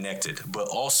 let's get connected. But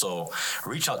also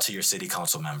reach out to your city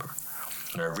council member.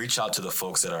 Or reach out to the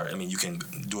folks that are, you can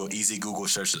do an easy Google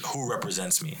search, who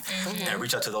represents me, and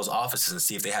reach out to those offices and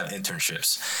see if they have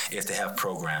internships, if they have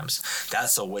programs.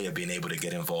 That's a way of being able to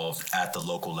get involved at the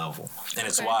local level. And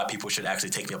it's why people should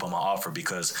actually take me up on my offer,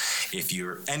 because if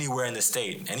you're anywhere in the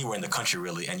state, anywhere in the country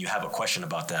really, and you have a question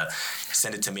about that,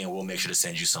 send it to me and we'll make sure to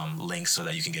send you some links so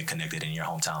that you can get connected in your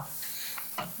hometown.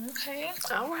 Okay.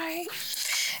 All right.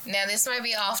 Now, this might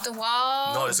be off the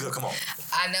wall. No, it's good. Come on.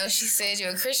 I know she said you're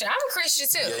a Christian. I'm a Christian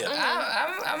too.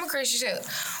 Yeah. I'm a Christian too.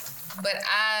 But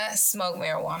I smoke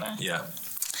marijuana. Yeah.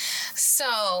 So,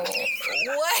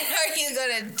 what are you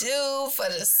going to do for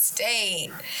the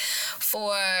state?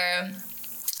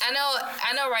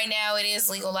 I know right now it is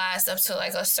legalized up to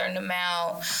like a certain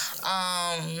amount.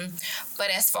 But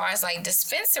as far as like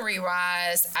dispensary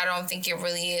wise, I don't think it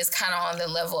really is kind of on the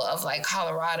level of like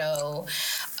Colorado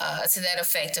to that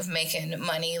effect of making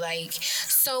money. Like,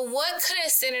 so what could a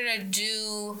senator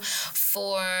do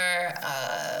for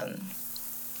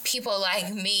people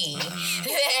like me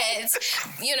that,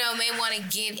 you know, may want to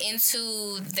get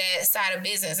into that side of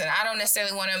business? And I don't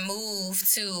necessarily want to move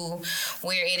to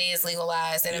where it is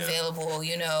legalized and available.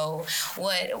 You know,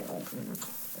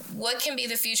 what can be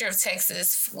the future of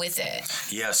Texas with that?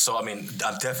 Yeah, so I mean,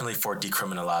 I'm definitely for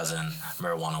decriminalizing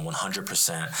marijuana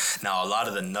 100%. Now, a lot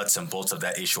of the nuts and bolts of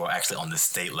that issue are actually on the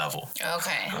state level.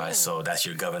 Okay. Right, so that's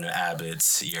your Governor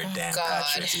Abbott's, your Dan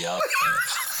Patrick, yep.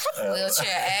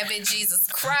 Wheelchair Abbott, Jesus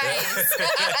Christ.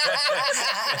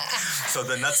 So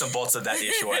the nuts and bolts of that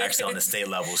issue are actually on the state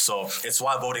level. So it's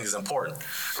why voting is important,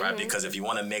 right? Because if you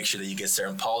want to make sure that you get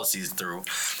certain policies through,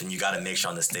 then you got to make sure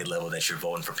on the state level that you're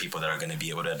voting for people that are going to be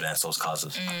able to advance those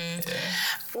causes.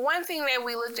 One thing that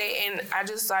we looked at, and I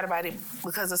just thought about it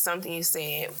because of something you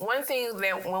said. One thing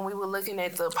that when we were looking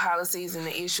at the policies and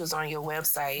the issues on your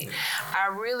website, I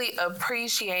really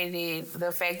appreciated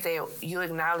the fact that you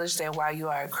acknowledged that while you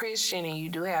are a Christian and you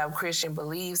do have Christian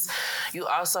beliefs, you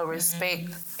also respect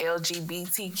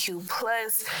LGBTQ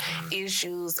plus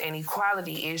issues and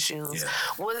equality issues.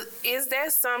 Is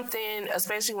that something,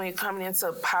 especially when you're coming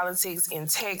into politics in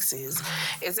Texas,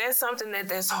 is that something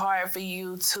that's hard for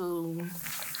you to,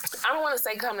 I don't want to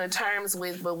say come to terms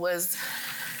with, but was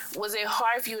it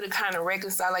hard for you to kind of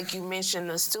reconcile, like you mentioned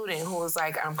the student who was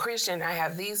like, I'm Christian, I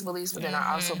have these beliefs, but then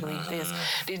I also believe this.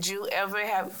 Did you ever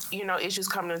have, issues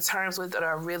coming to terms with it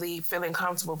or really feeling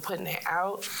comfortable putting it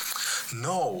out?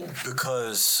 No,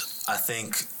 because I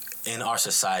think in our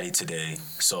society today,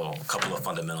 so a couple of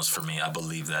fundamentals for me, I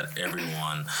believe that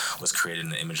everyone was created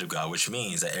in the image of God, which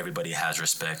means that everybody has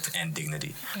respect and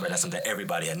dignity, right? That's something that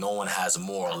everybody has. No one has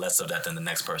more or less of that than the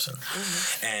next person.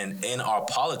 And in our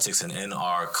politics and in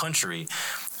our country,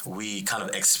 we kind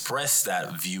of express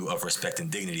that view of respect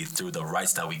and dignity through the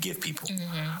rights that we give people,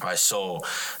 right? So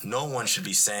no one should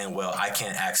be saying, well, I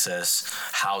can't access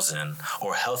housing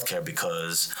or healthcare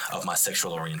because of my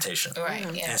sexual orientation. Right,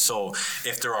 And so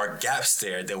if there are gaps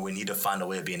there, then we need to find a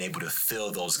way of being able to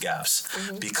fill those gaps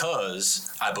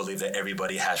because I believe that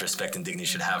everybody has respect and dignity,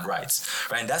 should have rights,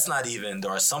 right? And that's not even,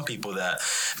 there are some people that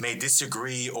may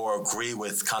disagree or agree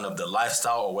with kind of the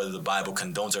lifestyle or whether the Bible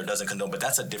condones or doesn't condone, but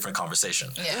that's a different conversation.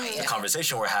 The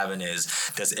conversation we're having is,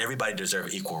 does everybody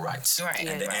deserve equal rights? Right.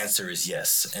 And the answer is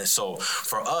yes. And so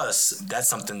for us, that's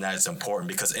something that is important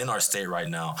because in our state right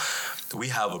now, we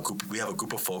have a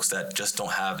group of folks that just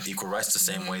don't have equal rights the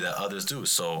same way that others do.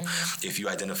 So if you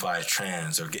identify as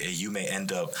trans, or you may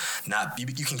end up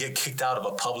you can get kicked out of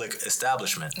a public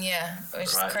establishment. Yeah, which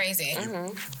is crazy.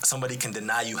 Somebody can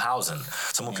deny you housing.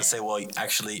 Someone can say, well,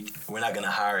 actually, we're not going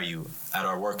to hire you at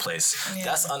our workplace.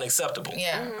 That's unacceptable.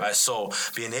 Right? So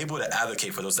being able to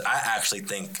advocate for those, I actually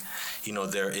think,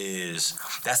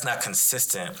 that's not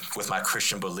consistent with my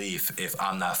Christian belief if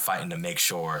I'm not fighting to make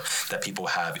sure that people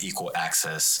have equal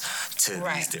access to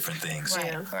these different things.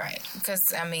 Right.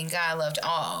 Because, God loved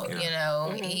all,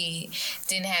 He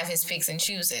didn't have his picks and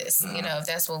chooses. If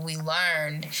that's what we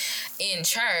learned in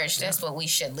church, that's what we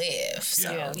should live.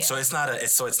 So, So it's not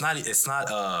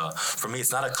for me,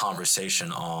 it's not a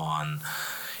conversation on,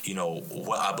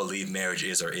 what I believe marriage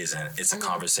is or isn't. It's a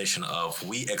conversation of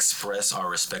we express our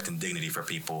respect and dignity for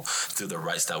people through the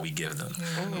rights that we give them,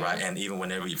 right? And even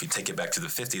if you take it back to the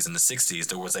 50s and the 60s,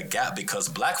 there was a gap because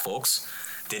Black folks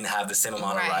didn't have the same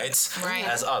amount of rights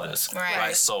as others,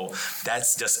 right? So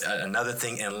that's just another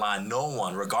thing in line. No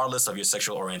one, regardless of your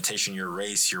sexual orientation, your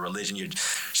race, your religion, you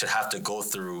should have to go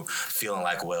through feeling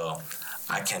like, well,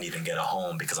 I can't even get a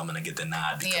home because I'm going to get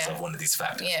denied because of one of these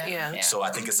factors. So I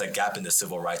think it's a gap in the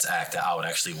Civil Rights Act that I would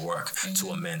actually work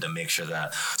to amend to make sure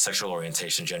that sexual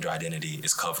orientation, gender identity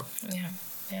is covered.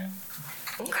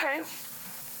 Okay.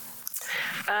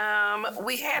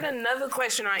 We had another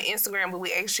question on Instagram, but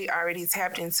we actually already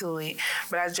tapped into it.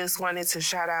 But I just wanted to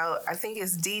shout out, I think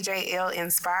it's DJL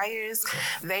Inspires.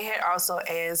 They had also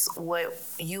asked what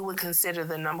you would consider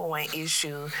the number one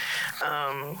issue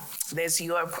that's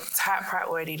your top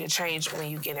priority to change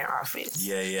when you get in office.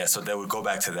 Yeah. So that would go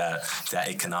back to that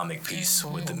economic piece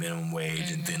with the minimum wage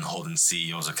and then holding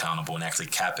CEOs accountable and actually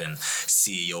capping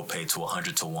CEO pay to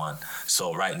 100 to 1.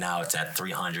 So right now it's at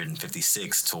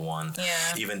 356 to 1.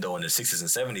 Yeah. Even though in the 60s and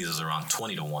 70s it was around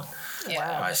 20 to 1.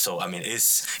 Yeah. Right. So I mean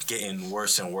it's getting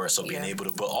worse and worse. So being able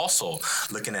to, but also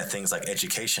looking at things like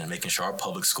education, making sure our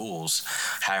public schools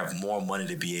have more money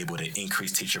to be able to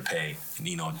increase teacher pay,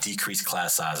 decrease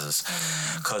class sizes.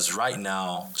 Because right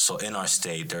now, so in our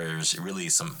state, there's really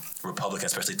some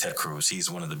Republicans, especially Ted Cruz,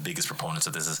 he's one of the biggest proponents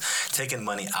of this, is taking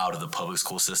money out of the public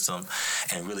school system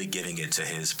and really giving it to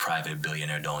his private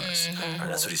billionaire donors. Or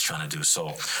that's what he's trying to do. So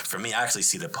for me, I actually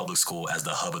see the public school as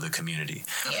the hub of the community,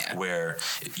 where,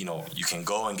 you can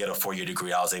go and get a 4-year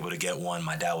degree. I was able to get one.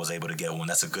 My dad was able to get one.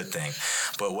 That's a good thing.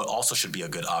 But what also should be a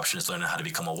good option is learning how to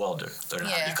become a welder, learning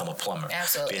how to become a plumber,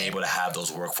 being able to have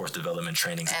those workforce development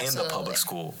trainings in the public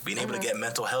school, being able to get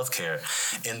mental health care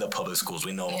in the public schools.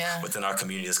 We know within our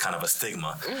community it's kind of a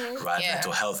stigma, right?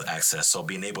 Mental health access. So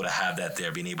being able to have that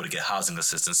there, being able to get housing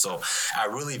assistance. So I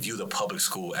really view the public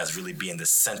school as really being the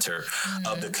center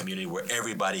of the community where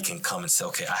everybody can come and say,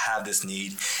 okay, I have this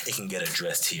need. It can get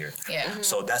addressed here.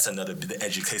 So that's another, the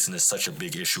education is such a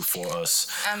big issue for us.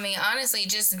 I mean, honestly,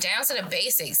 just down to the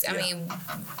basics. I mean,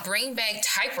 bring back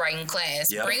typewriting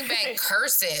class, bring back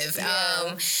cursive,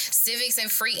 civics and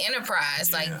free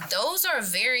enterprise. Like, those are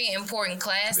very important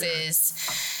classes.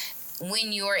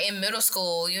 When you're in middle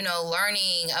school,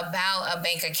 learning about a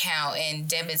bank account and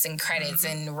debits and credits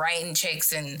and writing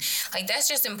checks, and like that's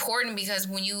just important, because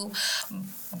when you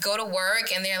go to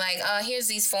work and they're like, here's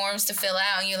these forms to fill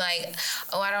out, and you're like,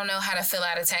 I don't know how to fill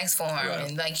out a tax form,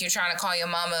 and like you're trying to call your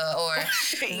mama or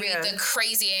read the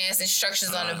crazy ass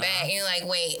instructions on the back, and you're like,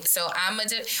 so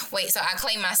I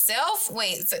claim myself,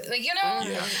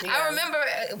 I remember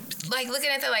like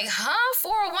looking at that like,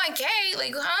 401k,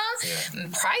 like,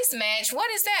 price match,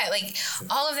 what is that? Like,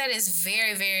 all of that is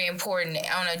very, very important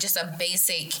on just a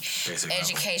basic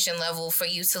education level for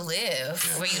you to live,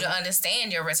 for you to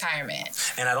understand your retirement.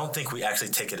 And I don't think we actually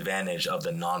take advantage of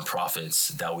the nonprofits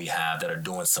that we have that are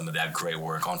doing some of that great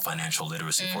work on financial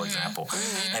literacy, for example.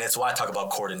 And it's why I talk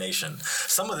about coordination.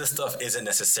 Some of this stuff isn't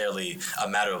necessarily a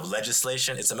matter of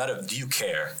legislation. It's a matter of, do you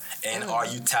care? And are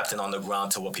you tapped in on the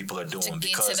ground to what people are doing? To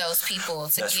get to those people,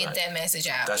 to get that message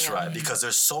out. That's right. Because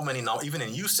there's so many, even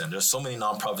in Houston, there's so many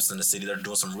nonprofits in the city that are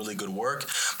doing some really good work,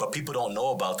 but people don't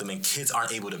know about them, and kids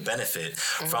aren't able to benefit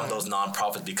from those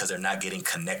nonprofits because they're not getting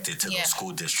connected to those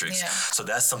school districts. So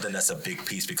that's something that's a big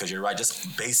piece, because you're right,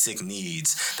 just basic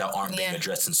needs that aren't being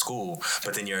addressed in school,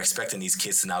 but then you're expecting these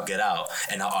kids to now get out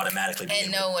and now automatically be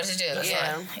able know what to do.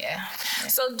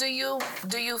 So do you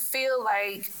feel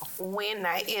like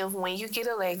when you get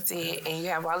elected and you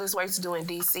have all this work to do in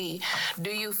DC, do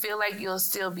you feel like you'll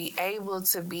still be able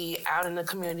to be out in the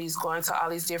communities, going to all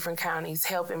these different counties,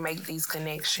 helping make these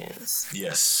connections?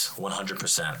 Yes,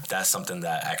 100%. That's something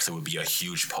that actually would be a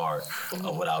huge part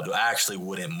of what I'll do. I actually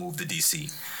wouldn't move to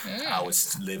DC. I would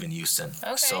live in Houston.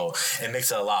 So it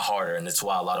makes it a lot harder, and it's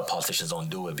why a lot of politicians don't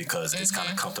do it, because it's kind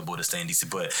of comfortable to stay in DC.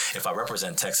 But if I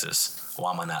represent Texas,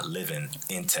 why am I not living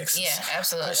in Texas? Yeah,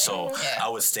 absolutely. Right? So I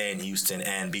would stay in Houston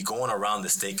and be going around the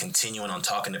state, continuing on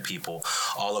talking to people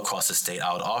all across the state.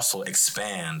 I would also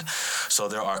expand. So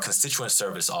there are constituent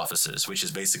service offices, which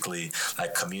is basically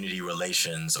like community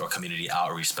relations or community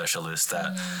outreach specialists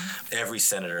that every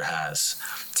senator has.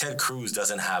 Ted Cruz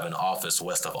doesn't have an office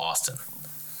west of Austin.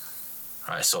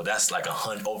 Right, so that's like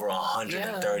over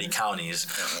 130 counties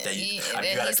that you got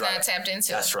to drive. Not tapped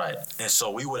into. That's right. And so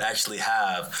we would actually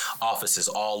have offices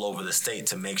all over the state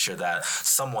to make sure that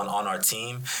someone on our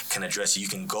team can address you. You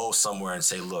can go somewhere and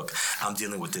say, look, I'm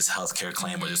dealing with this healthcare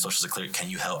claim or this social security. Can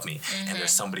you help me? And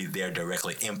there's somebody there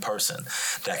directly in person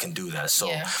that can do that. So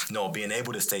being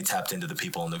able to stay tapped into the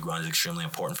people on the ground is extremely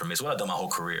important for me. It's what I've done my whole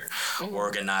career.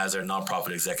 Organizer, nonprofit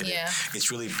executive.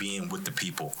 It's really being with the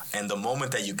people. And the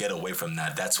moment that you get away from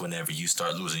that's whenever you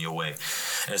start losing your way.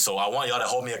 And so I want y'all to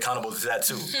hold me accountable to that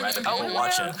too, right? The people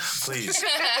watching, please.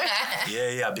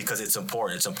 Because it's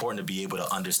important. It's important to be able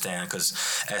to understand,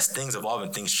 because as things evolve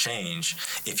and things change,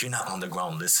 if you're not on the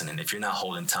ground listening, if you're not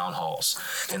holding town halls,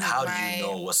 then how do you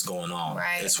know what's going on?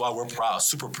 It's why we're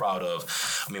super proud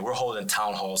of, we're holding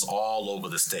town halls all over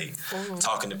the state,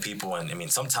 talking to people.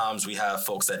 And sometimes we have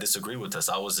folks that disagree with us.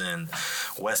 I was in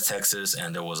West Texas,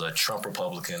 and there was a Trump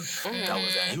Republican that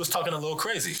was there. He was talking a a little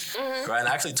crazy, right? And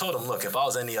I actually told him, look, if I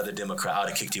was any other Democrat, I would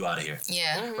have kicked you out of here.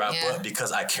 Yeah. Right? Yeah. But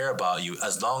because I care about you,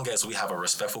 as long as we have a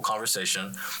respectful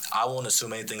conversation, I won't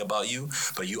assume anything about you,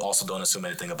 but you also don't assume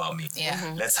anything about me.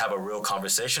 Yeah. Let's have a real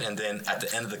conversation, and then at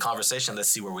the end of the conversation, let's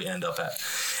see where we end up at.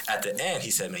 At the end,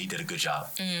 he said, man, you did a good job.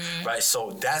 Right?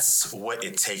 So that's what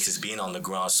it takes, is being on the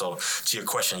ground. So to your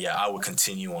question, yeah, I would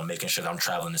continue on making sure that I'm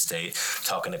traveling the state,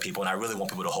 talking to people, and I really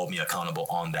want people to hold me accountable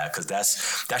on that, because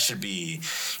that should be,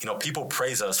 you know, people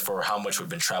praise us for how much we've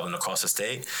been traveling across the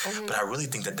state, but I really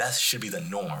think that should be the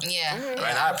norm. Yeah. Right?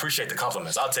 And I appreciate the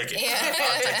compliments. I'll take it. Yeah.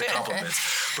 I'll take the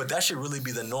compliments. But that should really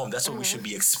be the norm. That's what we should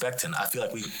be expecting. I feel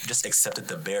like we just accepted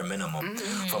the bare minimum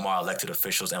from our elected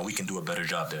officials, and we can do a better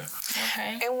job there.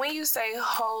 Okay. And when you say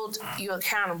hold you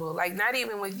accountable, like not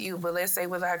even with you, but let's say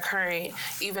with our current,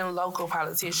 even local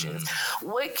politicians,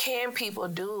 what can people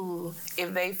do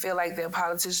if they feel like their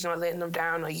politician are letting them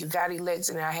down, or you got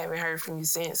elected and I haven't heard from you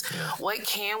since? Yeah. What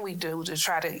can we do to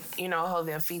try to, you know, hold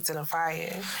their feet to the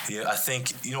fire? Yeah, I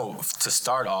think, you know, to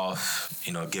start off,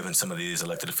 you know, giving some of these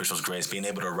elected officials grace, being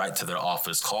able to write to their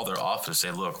office, call their office,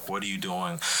 say, look, what are you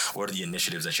doing? What are the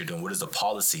initiatives that you're doing? What is the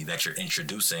policy that you're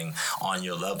introducing on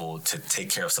your level to take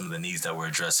care of some of the needs that we're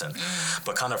addressing?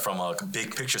 But kind of from a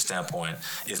big picture standpoint,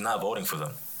 is not voting for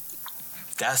them.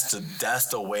 That's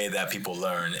the way that people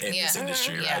learn in this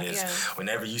industry, right? Is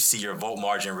whenever you see your vote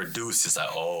margin reduced, it's like,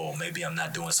 oh, maybe I'm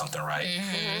not doing something right.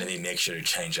 Then you make sure to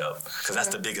change up, because that's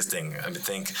the biggest thing. I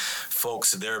think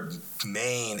folks, their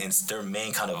main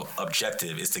kind of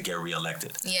objective is to get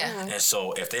reelected. Yeah. And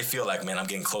so if they feel like, man, I'm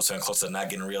getting closer and closer to not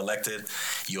getting reelected,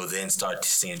 you'll then start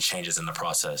seeing changes in the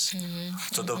process.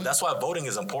 So that's why voting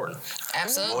is important.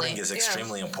 Absolutely. Voting is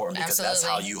extremely important, because that's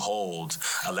how you hold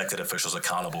elected officials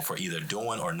accountable for either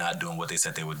doing or not doing what they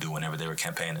said they would do whenever they were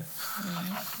campaigning.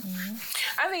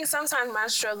 I think sometimes my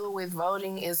struggle with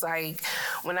voting is like,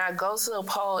 when I go to the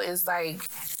poll, it's like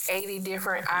 80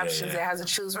 different options that I have to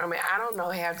choose from. And I don't know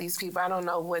half these people. I don't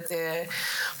know what their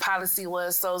policy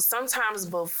was. So sometimes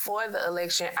before the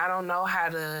election, I don't know how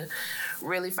to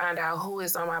really find out who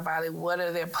is on my ballot, what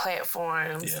are their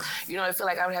platforms. You know, I feel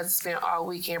like I would have to spend all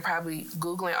weekend probably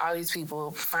Googling all these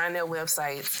people, find their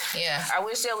websites. I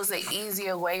wish there was an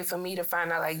easier way for me to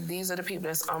find out, like, these are the people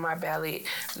that's on my ballot,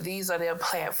 these are their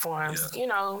platforms, you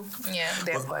know,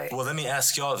 that way. Well, let me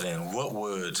ask y'all then, what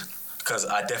would... Because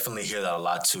I definitely hear that a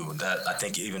lot too. That I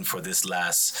think even for this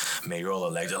last mayoral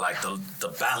election, like the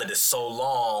ballot is so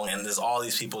long and there's all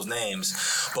these people's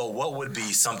names. But what would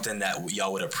be something that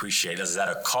y'all would appreciate? Is that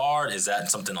a card? Is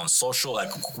that something on social?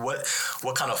 Like what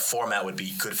kind of format would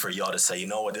be good for y'all to say, you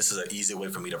know what, this is an easy way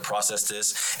for me to process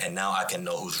this, and now I can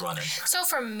know who's running? So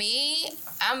for me,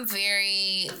 I'm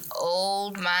very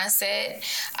old mindset.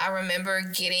 I remember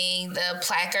getting the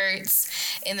placards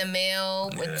in the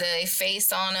mail with the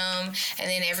face on them, and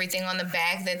then everything on the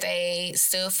back that they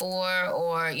stood for,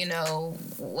 or, you know,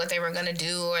 what they were going to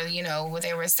do, or, you know, what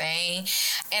they were saying.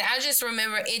 And I just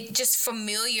remember it just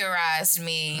familiarized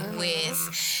me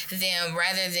with them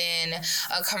rather than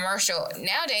a commercial.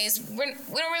 Nowadays, we don't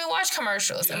really watch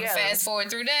commercials. I'm fast forward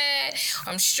through that.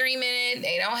 I'm streaming it.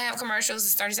 They don't have commercials.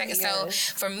 It's 30 seconds. So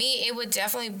for me, it would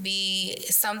definitely be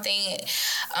something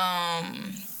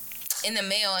in the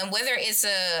mail, and whether it's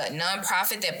a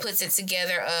nonprofit that puts it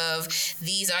together of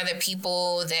these are the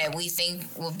people that we think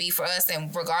will be for us,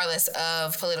 and regardless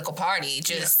of political party,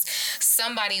 just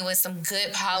somebody with some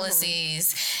good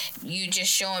policies, you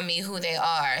just showing me who they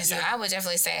are. So I would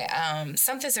definitely say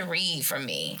something to read for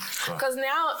me. Because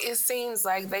now it seems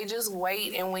like they just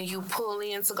wait, and when you pull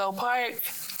in to go park,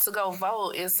 to go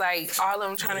vote, it's like all of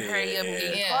them trying to hurry up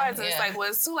and get cards, and it's like, well,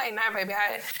 it's too late now, baby.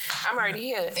 I'm already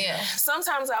here.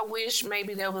 Sometimes I wish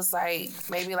maybe there was like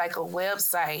a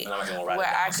website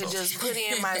where I could just put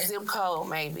in my zip code,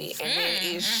 maybe, and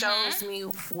then it shows me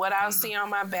what I'll see on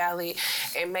my ballot,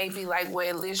 and maybe like where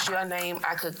it lists your name,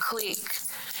 I could click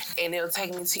and it'll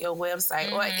take me to your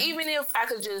website. Or even if I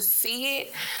could just see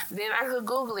it, then I could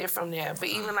Google it from there. But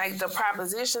even like the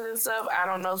propositions and stuff, I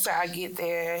don't know till I get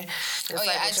there.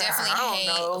 I definitely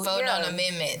hate voting on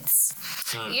amendments.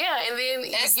 Yeah, and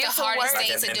then that's the hardest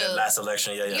thing to do. In the last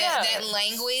election, that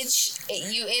language,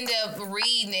 you end up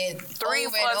reading it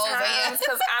 3-4 times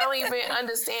because I don't even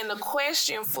understand the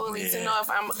question fully to know if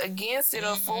I'm against it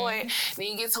or for it. Then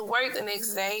you get to work the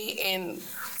next day and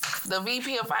the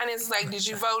VP of Finance is like, did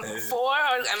you vote for?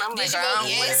 And I'm like,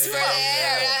 yes for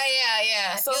that.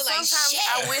 Yeah. So sometimes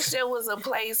I wish there was a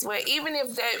place where even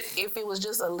if it was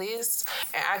just a list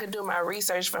and I could do my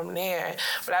research from there,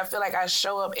 but I feel like I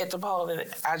show up at the poll and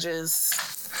I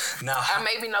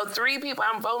maybe know 3 people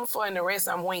I'm voting for and the rest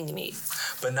I'm winging it.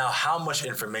 But now, how much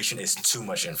information is too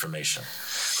much information,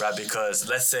 right? Because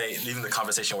let's say, leaving the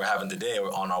conversation we're having today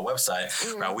on our website,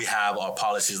 right? We have our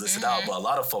policies listed out, but a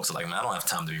lot of folks are like, man, I don't have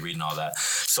time to be reading all that.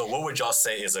 So what would y'all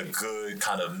say is a good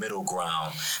kind of middle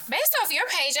ground? Based off your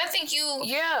page, I think you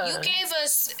gave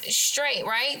us straight,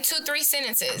 right? 2-3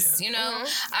 sentences, you know?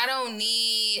 I don't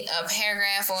need a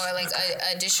paragraph or like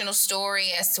an additional story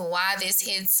as to why this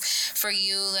hits for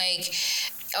you. Like,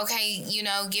 okay, you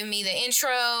know, give me the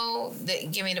intro,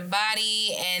 give me the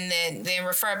body, and then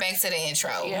refer back to the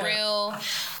intro. Yeah. Real,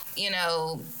 you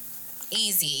know,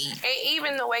 easy. And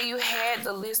even the way you had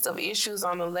the list of issues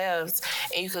on the left,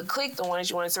 and you could click the ones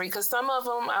you wanted to read, because some of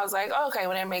them, I was like, oh, okay,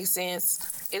 well, that makes sense.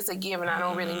 It's a given. I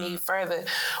don't really need further.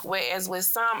 Whereas with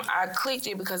some, I clicked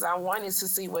it because I wanted to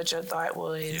see what your thought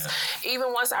was. Yeah.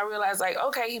 Even once I realized, like,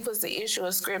 okay, he puts the issue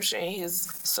of scripture in his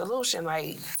solution,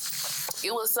 like,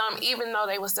 it was some, even though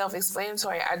they were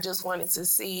self-explanatory, I just wanted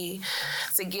to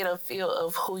get a feel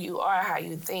of who you are, how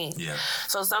you think. Yeah.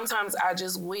 So sometimes I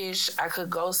just wish I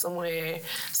could go somewhere,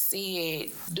 see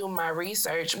it, do my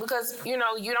research, because, you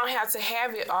know, you don't have to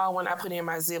have it all when I put in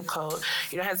my zip code.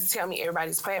 You don't have to tell me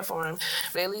everybody's platform,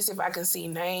 but at least if I can see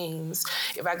names,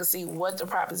 if I can see what the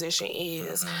proposition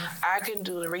is, I can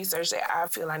do the research that I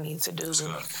feel I need to do.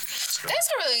 That's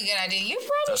a really good idea. You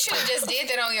probably should have just did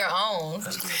that on your own.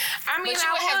 I mean, but you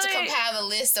would have to compile the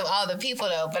list of all the people,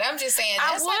 though. But I'm just saying,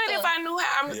 I would if I knew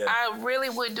how. I really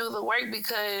would do the work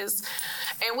because,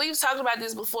 and we've talked about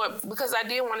this before, because I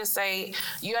did want to say,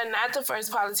 you're not the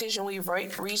first politician we've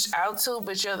reached out to,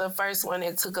 but you're the first one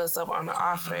that took us up on the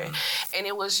offer. And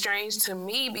it was strange to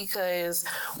me because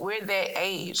we're that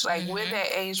age. Like, we're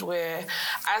that age where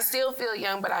I still feel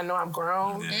young, but I know I'm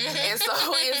grown. And so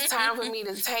it's time for me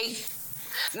to take,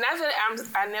 not that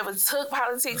I never took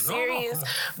politics serious,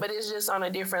 but it's just on a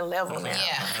different level now.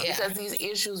 Because these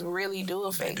issues really do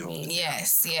affect me.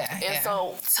 Yes, And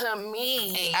so to me,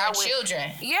 and your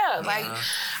children. Like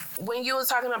when you were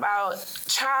talking about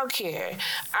childcare,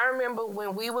 I remember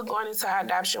when we were going into our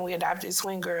adoption, we adopted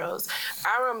twin girls.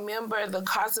 I remember the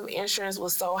cost of insurance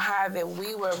was so high that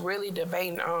we were really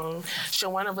debating on, should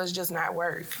one of us just not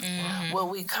work? Will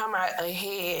we come out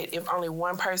ahead if only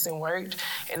one person worked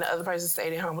and the other person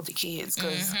stayed at home with the kids?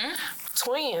 Because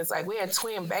twins, like we had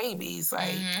twin babies,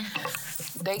 like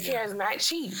daycare is not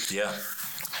cheap.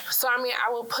 So I mean,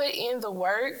 I will put in the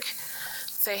work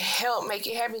to help make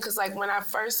it happen. Because like when I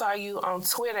first saw you on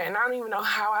Twitter, and I don't even know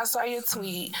how I saw your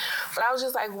tweet, but I was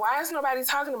just like, why is nobody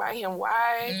talking about him?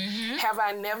 Why have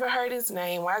I never heard his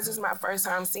name? Why is this my first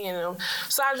time seeing him?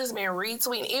 So I've just been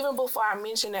retweeting, even before I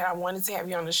mentioned that I wanted to have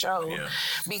you on the show.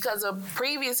 Because of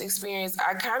previous experience,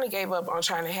 I kind of gave up on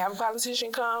trying to have a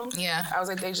politician come. I was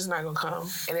like, they just not gonna come,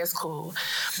 and that's cool.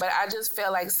 But I just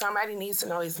felt like somebody needs to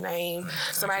know his name.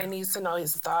 Somebody needs to know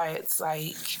his thoughts.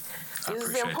 Like, this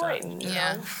is important.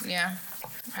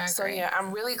 So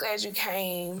I'm really glad you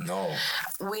came.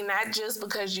 We not just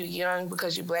because you're young,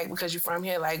 because you're black, because you're from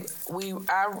here. Like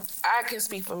I can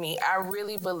speak for me. I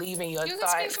really believe in your thoughts. You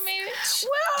can speak for me, bitch.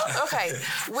 Well, okay.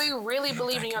 We really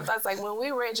believe in your thoughts. Like when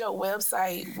we read your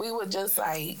website, we were just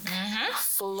like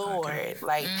floored.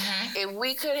 Like if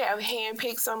we could have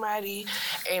handpicked somebody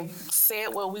and said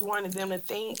what we wanted them to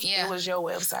think, it was your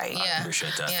website. I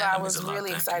appreciate that. So I was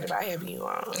really excited about having you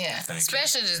on.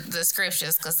 Especially the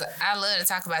scriptures, because I love to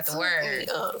talk about the word.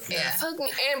 Took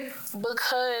me, and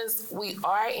because we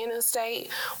are in a state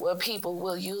where people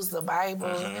will use the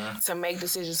Bible to make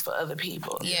decisions for other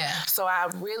people. So I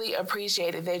really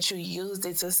appreciated that you used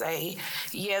it to say,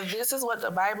 this is what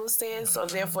the Bible says, so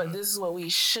therefore this is what we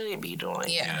should be doing.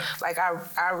 Like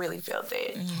I really felt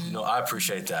that. No, I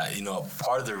appreciate that. You know,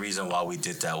 part of the reason why we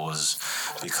did that was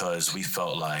because we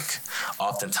felt like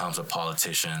oftentimes with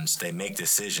politicians, they make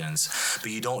decisions,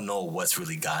 but you don't know what's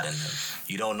really God in them.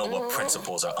 You don't know what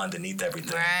principles are underneath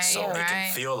everything. So they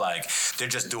can feel like they're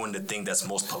just doing the thing that's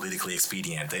most politically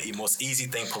expedient, the most easy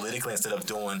thing politically, instead of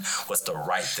doing what's the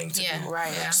right thing to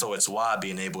do. So it's why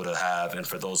being able to have, and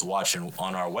for those watching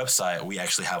on our website, we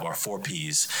actually have our 4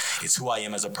 Ps. It's who I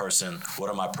am as a person, what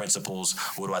are my principles,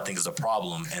 what do I think is a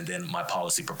problem, and then my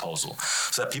policy proposal.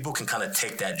 So that people can kind of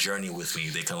take that journey with me.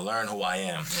 They can learn who I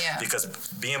am. Because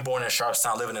being born in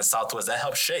Sharpstown, living in Southwest, that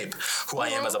helps shape who I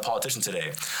am as a politician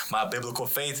today. My biblical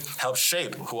faith helps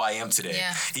shape who I am today.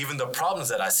 Even the problem problems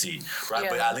that I see, right?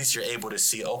 But at least you're able to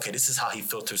see, okay, this is how he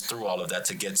filters through all of that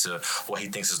to get to what he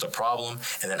thinks is the problem,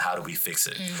 and then how do we fix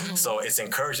it? So it's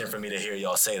encouraging for me to hear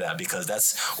y'all say that, because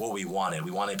that's what we wanted.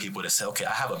 We wanted people to say, okay,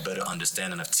 I have a better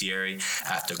understanding of Thierry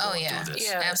after going through this.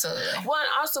 Yeah, absolutely. Well, and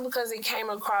also because it came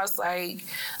across like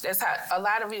that's how a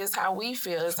lot of it is how we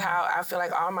feel. It's how I feel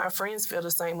like all my friends feel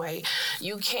the same way.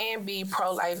 You can be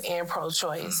pro-life and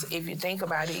pro-choice if you think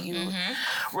about it. You,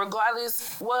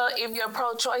 regardless. Well, if you're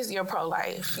pro-choice, you're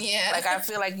pro-life. Yeah. Like I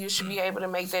feel like you should be able to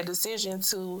make that decision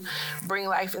to bring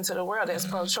life into the world as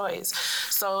pro-choice.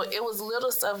 So it was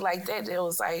little stuff like that that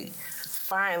was like.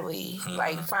 Finally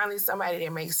somebody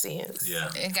that makes sense. Yeah.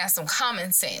 It got some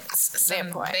common sense.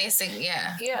 Some basic,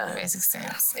 basic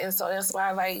sense. And so that's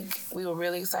why, like, we were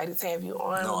really excited to have you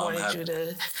on. We wanted you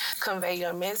to convey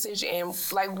your message. And,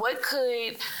 like, what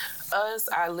could us,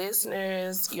 our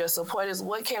listeners, your supporters,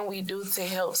 what can we do to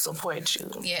help support you?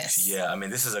 Yes. Yeah, I mean,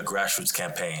 this is a grassroots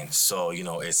campaign. So,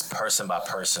 it's person by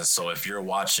person. So if you're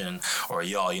watching, or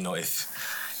y'all, if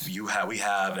we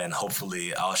have, and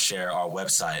hopefully I'll share our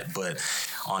website, but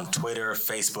on Twitter,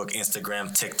 Facebook,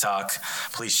 Instagram, TikTok,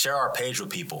 please share our page with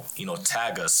people,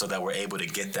 tag us so that we're able to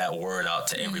get that word out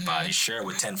to everybody. Share it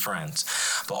with 10 friends.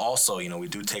 But also, we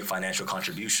do take financial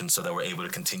contributions so that we're able to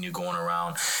continue going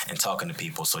around and talking to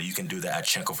people. So you can do that at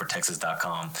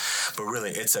TchenkoForTexas.com. But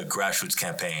really, it's a grassroots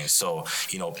campaign. So,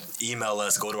 email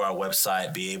us, go to our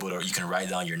website, you can write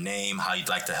down your name, how you'd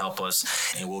like to help us,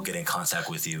 and we'll get in contact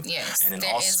with you. Yes, and then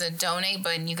there is a donate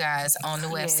button, you guys, on the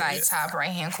website, top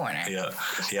right-hand corner.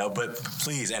 Yeah, but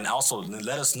please, and also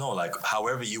let us know, like,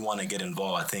 however you want to get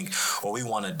involved. I think what we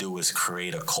want to do is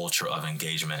create a culture of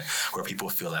engagement where people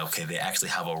feel like, okay, they actually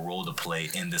have a role to play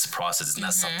in this process. It's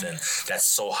not something that's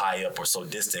so high up or so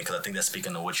distant, because I think that's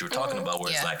speaking of what you were talking about,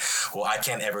 where it's like, well, I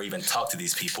can't ever even talk to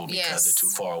these people because they're too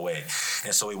far away.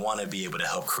 And so we want to be able to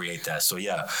help create that. So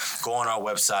go on our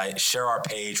website, share our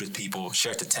page with people,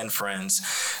 share it to 10 friends,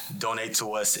 donate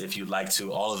to us if you'd like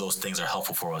to. All of those things are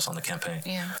helpful for us on the campaign.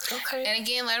 Yeah. Okay. And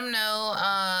again, let them know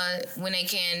when they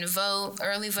can vote,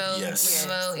 early vote, vote,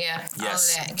 all of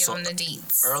that. Give them the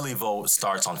deets. Early vote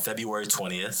starts on February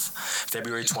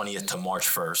 20th to March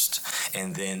 1st,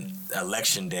 and then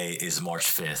election day is March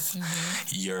 5th.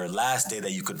 Your last day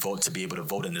that you could vote to be able to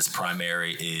vote in this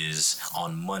primary is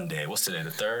on Monday. What's today,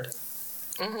 the 3rd?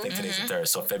 I think today's the 3rd,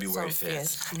 so February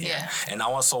 5th. Yeah. And I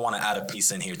also want to add a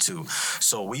piece in here too.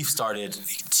 So we've started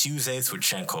Tuesdays with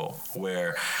Tchenko,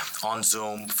 where on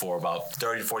Zoom for about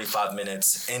 30 to 45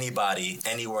 minutes, anybody,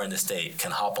 anywhere in the state can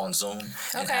hop on Zoom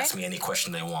and ask me any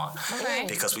question they want.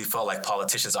 Because we felt like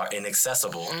politicians are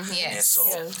inaccessible. And so,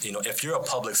 if you're a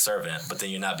public servant, but then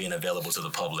you're not being available to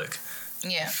the public,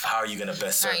 how are you going to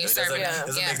best serve?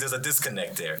 There's a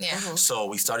disconnect there. So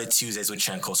we started Tuesdays with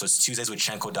Tchenko. So it's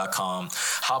TuesdaysWithTchenko.com.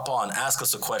 Hop on, ask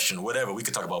us a question, whatever. We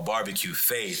could talk about barbecue,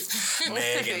 faith,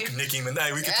 Meg and Nicki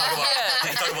Minaj. We could talk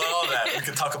about all that. We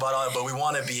could talk about all that. But we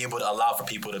want to be able to allow for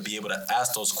people to be able to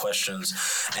ask those questions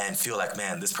and feel like,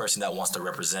 man, this person that wants to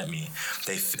represent me,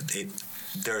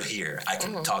 they're here. I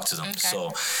can talk to them.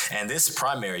 So, and this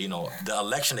primary, the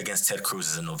election against Ted Cruz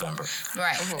is in November.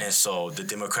 Right. And so the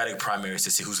Democratic primary is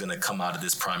to see who's going to come out of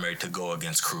this primary to go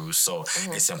against Cruz. So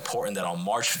it's important that on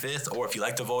March 5th, or if you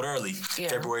like to vote early,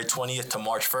 February 20th to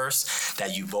March 1st,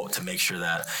 that you vote to make sure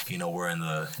that, we're in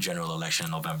the general election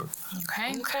in November.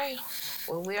 Okay.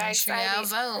 Well, we are excited.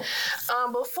 Vote.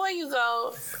 Before you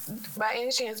go, by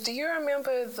any chance, do you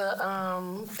remember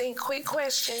the Think Quick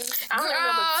questions? I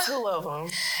remember 2 of them.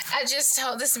 I just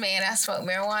told this man I smoked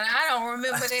marijuana. I don't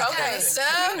remember that kind of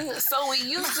stuff. So we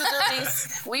used to do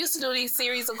these. We used to do these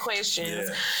series of questions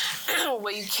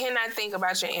where you cannot think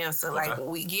about your answer. Like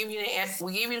we give you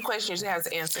the question, you have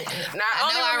to answer. Now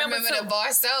I remember the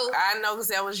bar soap. I know because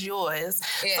that was yours.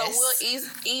 Yes. So we'll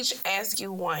each ask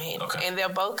you one, and they're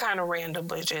both kind of random,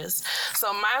 but just.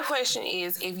 So my question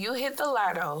is, if you hit the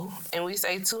lotto and we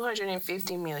say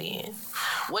 $250 million,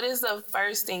 what is the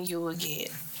first thing you would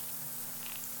get?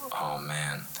 Oh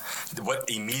man, what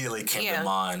immediately came to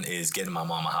mind is getting my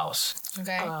mom a house.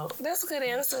 Okay. Oh, that's a good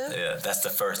answer. Yeah, that's the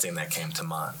first thing that came to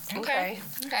mind. Okay.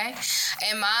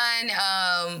 And mine,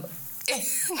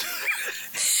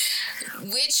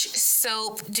 which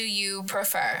soap do you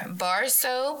prefer? Bar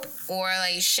soap or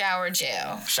like shower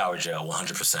gel? Shower gel,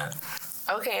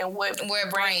 100%. Okay, and what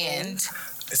brand?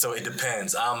 So it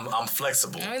depends. I'm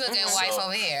flexible. Let me look at wife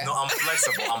over here. No, I'm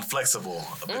flexible. I'm flexible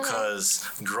because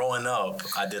growing up,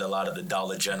 I did a lot of the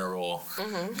Dollar General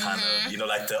kind of,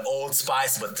 like the Old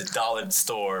Spice, but the dollar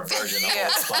store version of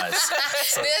Old Spice.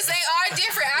 So, because they are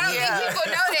different. I don't think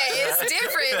people know that. It's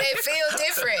different. They feel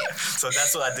different. So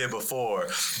that's what I did before.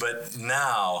 But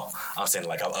now, I'm saying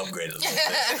like I've upgraded a little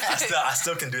bit. I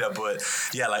still can do that. But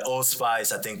yeah, like Old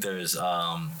Spice, I think there's,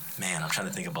 I'm trying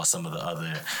to think about some of the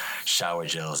other shower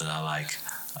gels that I like.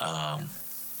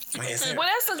 Well,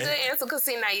 that's a good answer because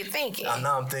see, now you're thinking.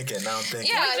 Now I'm thinking. Yeah,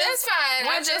 that's fine.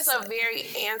 We're just a very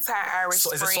anti-Irish Is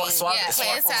spring. it suave? Yeah,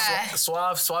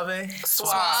 Suave.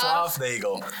 There you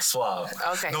go. Suave.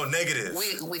 Okay. No, negative.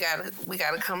 We gotta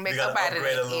come back We gotta up out of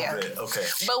upgrade that. a little bit. Okay.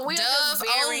 But we're Dove just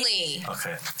very, only.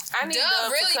 Okay. I need Dove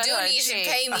really to do cut her need to check.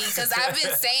 pay me because I've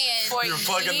been saying For You're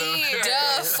plugging them. years.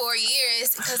 Dove for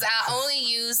years because I only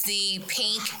use the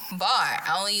pink bar.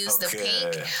 I only use the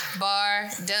pink bar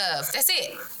Dove. That's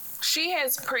it. She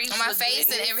has preached On my the face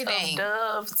and goodness everything.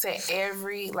 of Dove to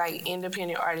every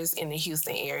independent artist in the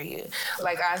Houston area.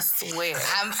 I swear.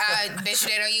 I bet you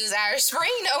they don't use Irish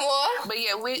Spring no more. But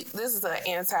yeah, this is an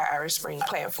anti-Irish Spring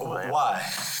platform. Why?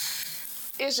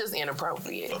 It's just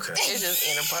inappropriate. Okay. It's just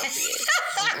inappropriate.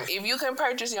 If you can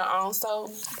purchase your own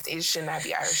soap, it should not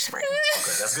be Irish Spring.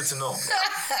 Okay, that's good to know.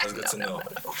 That's good to know.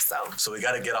 No. So we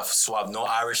got to get off swab. No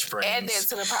Irish Springs. Add that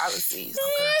to the policies.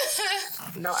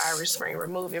 No Irish Spring.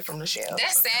 Remove it from the shelf.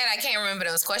 That's sad. I can't remember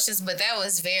those questions, but that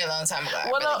was a very long time ago.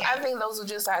 I think those are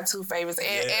just our two favorites.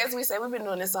 And as we said, we've been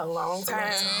doing this a long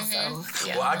time. So,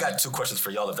 yeah. Well, I got two questions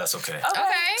for y'all if that's okay.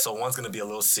 Okay. So one's going to be a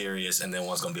little serious and then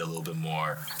one's going to be a little bit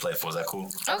more playful. Is that cool?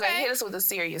 Okay, hit us with the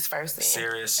serious first then.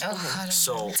 Serious? Oh, hold on.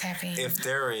 So Tap in. if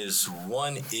there is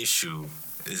one issue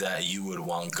that you would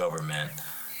want government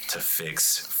to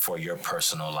fix for your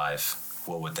personal life,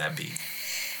 what would that be?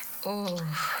 Ooh.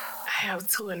 I have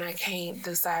two and I can't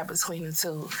decide between the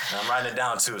two. And I'm writing it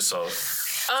down too, so.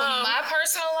 For my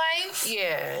personal life?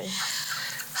 Yeah.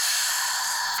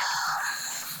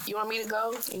 You want me to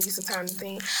go? You need some time to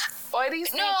think? Or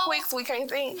these quicks we can't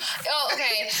think? Oh,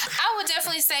 okay. I would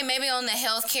definitely say maybe on the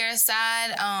healthcare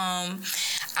side,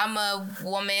 I'm a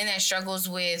woman that struggles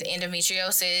with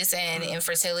endometriosis and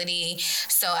infertility.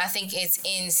 So I think it's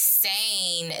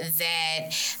insane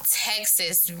that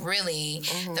Texas really,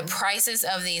 the prices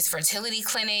of these fertility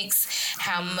clinics,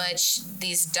 how much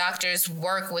these doctors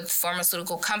work with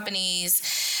pharmaceutical companies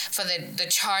for the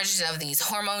charges of these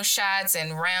hormone shots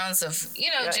and rounds of,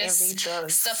 just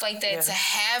stuff like that to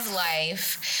have life.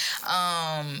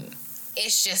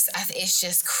 It's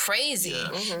just crazy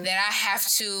that I have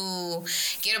to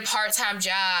get a part-time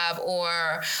job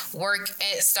or work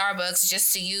at Starbucks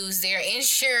just to use their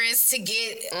insurance to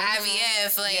get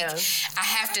IVF. I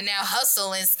have to now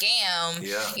hustle and scam,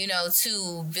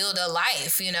 to build a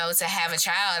life, to have a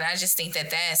child. I just think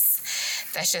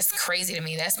that's just crazy to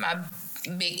me. That's my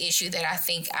big issue that I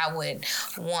think I would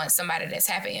want somebody that's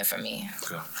happy for me.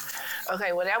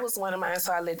 Okay, well, that was one of mine,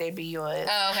 so I'll let that be yours.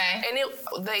 Oh, okay.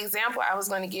 And the example I was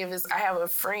going to give is I have a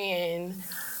friend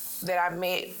that I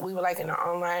met. We were in an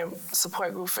online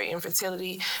support group for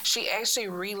infertility. She actually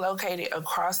relocated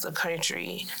across the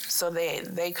country so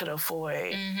that they could afford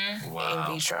in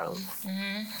vitro.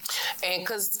 And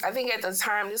because I think at the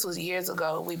time, this was years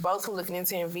ago, we both were looking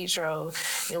into in vitro.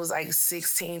 It was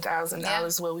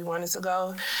 $16,000 where we wanted to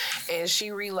go. And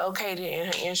she relocated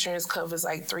and her insurance covers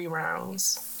 3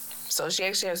 rounds. So she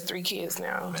actually has 3 kids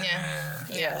now.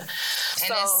 Yeah. And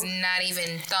it's not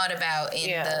even thought about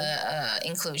in the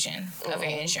inclusion of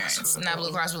your insurance. Not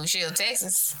Blue Cross Blue Shield,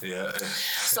 Texas. Yeah.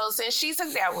 So since she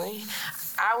took that one,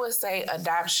 I would say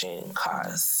adoption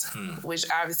costs, which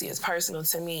obviously is personal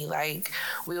to me.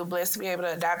 We were blessed to be able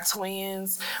to adopt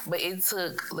twins, but it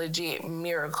took legit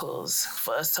miracles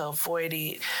for us to afford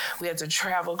it. We had to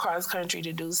travel cross country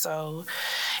to do so.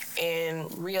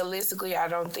 And realistically, I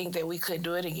don't think that we could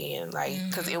do it again,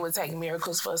 because it would take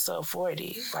miracles for us to afford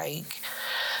it.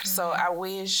 So I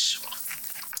wish,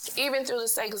 even through the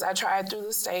state, because I tried through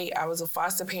the state, I was a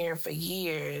foster parent for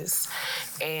years,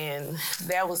 and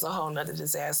that was a whole nother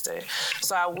disaster.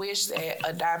 So I wish that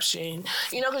adoption,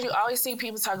 because you always see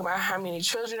people talk about how many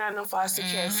children are in the foster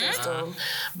care system,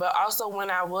 but also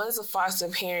when I was a foster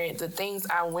parent, the things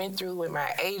I went through with my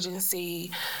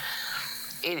agency,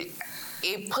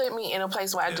 it put me in a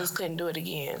place where I just couldn't do it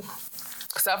again.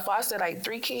 Cause I fostered like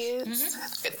 3 kids,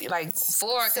 like 4.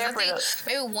 Cause I think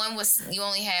maybe one was you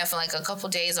only had for like a couple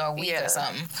days or a week or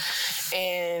something.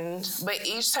 But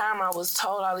each time I was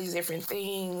told all these different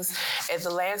things. At the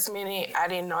last minute, I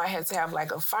didn't know I had to have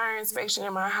like a fire inspection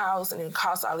in my house, and it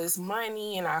cost all this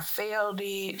money, and I failed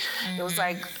it. It was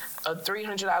like a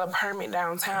 $300 permit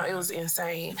downtown. It was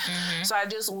insane. So I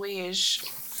just wish,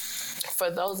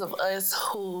 for those of us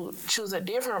who choose a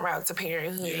different route to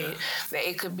parenthood, that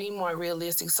it could be more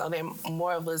realistic so that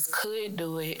more of us could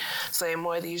do it, so that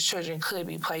more of these children could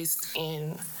be placed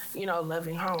in,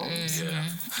 loving homes.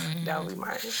 That would be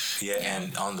mine.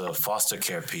 And on the foster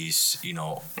care piece,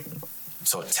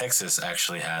 so Texas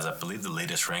actually has, I believe the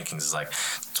latest rankings is like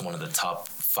it's one of the top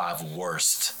 5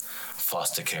 worst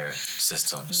foster care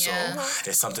system. So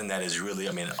it's something that is really,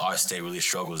 our state really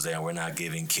struggles there. We're not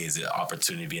giving kids the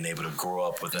opportunity of being able to grow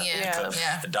up with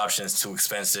that. Adoption is too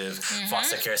expensive.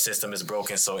 Foster care system is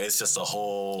broken. So it's just a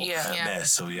whole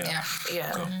mess. So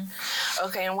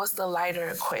Okay, and what's the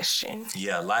lighter question?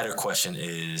 Lighter question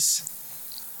is,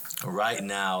 right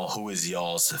now, who is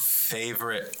y'all's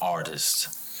favorite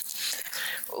artist?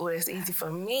 Oh, it's easy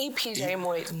for me. PJ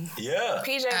Morton. Yeah.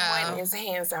 PJ Morton is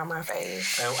hands down my favorite.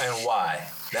 And why?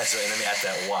 Let me ask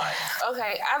that why.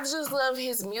 Okay, I just love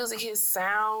his music, his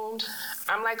sound.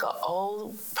 I'm like an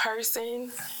old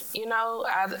person,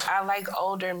 I like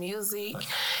older music,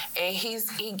 and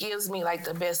he gives me like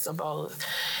the best of both.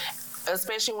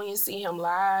 Especially when you see him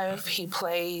live, he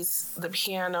plays the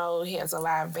piano, he has a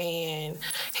live band,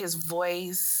 his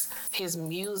voice, his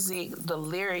music, the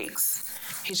lyrics.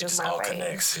 He's just my favorite.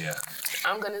 Connects,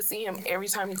 I'm going to see him every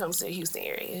time he comes to the Houston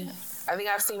area. I think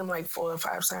I've seen him like 4 or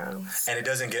 5 times. And it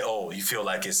doesn't get old. You feel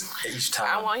like it's each time.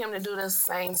 I want him to do the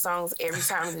same songs every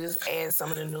time and just add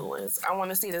some of the new ones. I want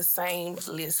to see the same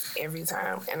list every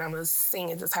time. And I'm going to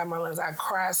sing at the top of my lungs. I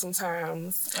cry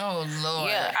sometimes. Oh, Lord.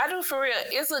 Yeah, I do for real.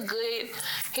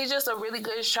 He's just a really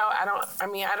good show. I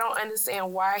don't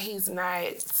understand why he's not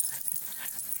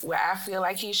where I feel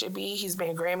like he should be. He's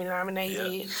been Grammy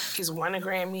nominated. He's won a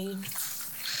Grammy.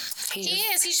 He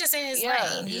is. He's just in his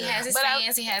lane. He has his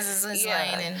fans. He has his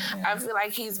lane. And, I feel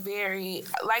like he's very,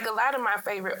 like a lot of my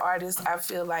favorite artists, I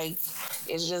feel like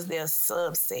it's just their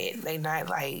subset. They not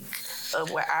like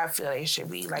of what I feel they should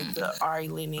be, like the Ari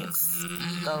Lennox,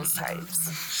 those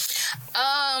types.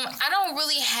 I don't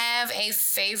really have a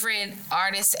favorite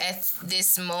artist at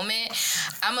this moment.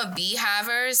 I'm a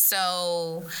Beehiver,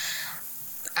 so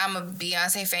I'm a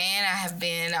Beyonce fan. I have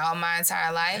been all my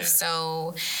entire life.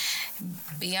 So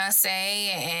Beyonce,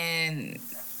 and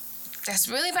that's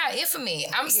really about it for me.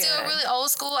 I'm still really old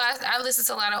school. I listen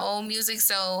to a lot of old music,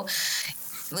 so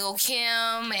Lil'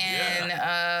 Kim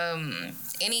and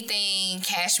anything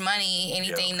Cash Money,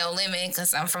 anything No Limit,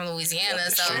 because I'm from Louisiana.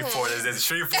 The Shreveport is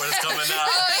coming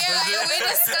out. And we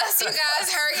discussed, you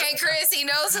guys, Hurricane Chris. He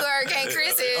knows who Hurricane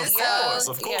Chris is.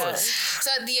 Of course.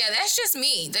 So that's just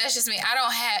me. I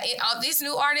don't have all these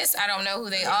new artists. I don't know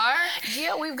who they are.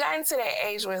 Yeah, we've gotten to that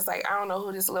age where it's like, I don't know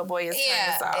who this little boy is trying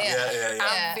to solve.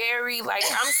 I'm very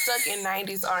I'm stuck in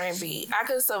 90s R&B. I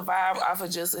could survive off of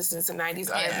just listening to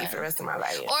 90s R&B for the rest of my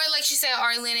life. Or like she said,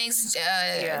 Ari Lennox,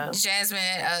 Jasmine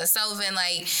Sullivan,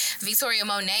 like Victoria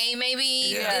Monet,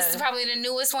 maybe. This is probably the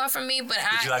newest one for me. But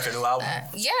Did you like her new album?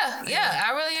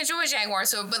 I really enjoy Jaguar.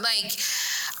 So, but like,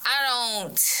 I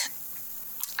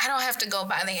don't have to go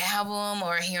buy the album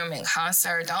or hear him in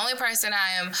concert. The only person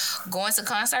I am going to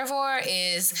concert for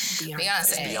is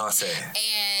Beyonce.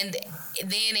 And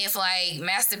then if like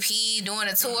Master P doing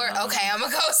a tour, okay, I'm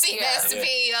gonna go see Master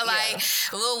P or like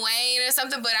Lil Wayne or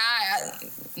something. But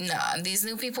these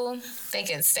new people, they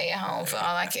can stay at home for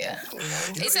all I care.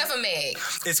 Except for Meg.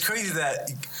 It's crazy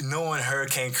that knowing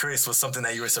Hurricane Chris was something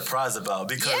that you were surprised about,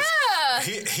 because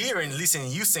here, at least in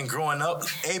Houston, growing up,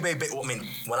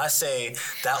 when I say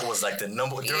that was like the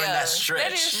number during that stretch.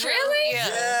 That is really?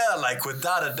 Yeah, like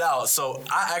without a doubt. So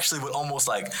I actually would almost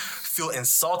like feel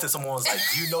insulted. Someone was like,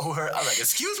 "Do you know who her?" I'm like,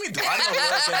 "Excuse me, do I know who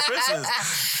Hurricane Chris is?"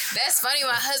 That's funny.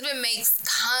 My husband makes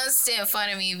constant fun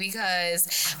of me because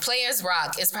Players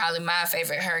Rock is probably my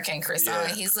favorite Hurricane Chris song.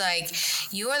 And he's like,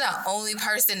 "You are the only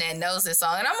person that knows this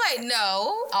song." And I'm like,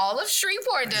 "No, all of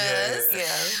Shreveport does."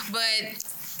 But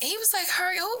he was like,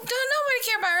 don't nobody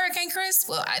care about Hurricane Chris?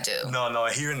 Well, I do. No,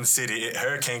 here in the city,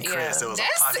 Hurricane Chris, it was a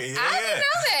pocket. I didn't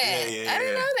know that. I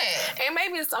didn't know that. And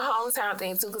maybe it's a hometown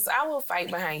thing, too, because I will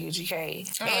fight behind UGK.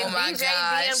 And my DJ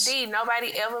gosh. DMD,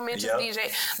 nobody ever mentioned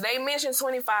DJ. They mentioned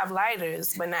 25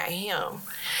 Lighters, but not him.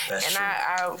 That's and true.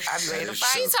 I'm ready to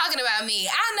fight. She's talking about me.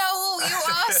 I know who you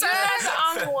are, sir. You're not the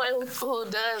only one who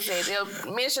does it. They'll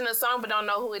mention a song, but don't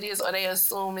know who it is, or they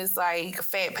assume it's like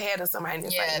Fat Pat or somebody.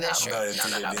 Yeah, that's true.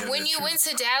 No. When you went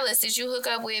to Dallas, did you hook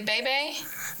up with Bebe?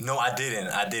 No, I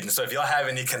didn't. So if y'all have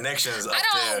any connections up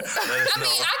there, let us know.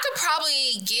 I could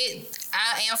probably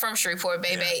I am from Shreveport.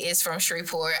 Bebe is from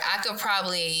Shreveport. I could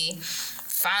probably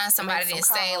find somebody and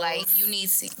say like, you need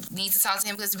to talk to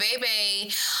him, because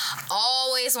Bebe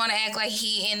always want to act like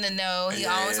he in the know. He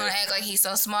always want to act like he's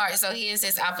so smart. So here's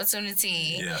this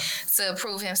opportunity to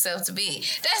prove himself to be.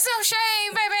 That's no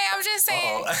shame, Bebe. I'm just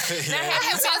saying. I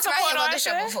have talked about him on the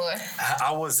show before.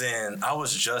 I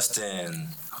was just in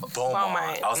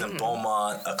Beaumont. I was in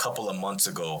Beaumont a couple of months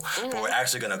ago, but we're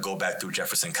actually going to go back through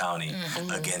Jefferson County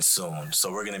again soon.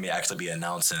 So we're going to actually be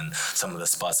announcing some of the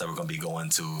spots that we're going to be going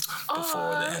to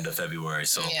before the end of February.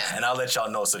 So, and I'll let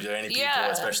y'all know. So if there are any people,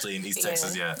 especially in East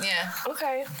Texas,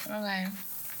 Okay. All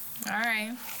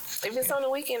right. If it's on the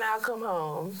weekend, I'll come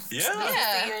home.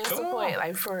 Yeah. You and support,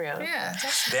 like for real. Yeah.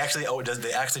 They actually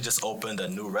just opened a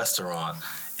new restaurant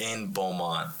in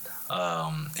Beaumont.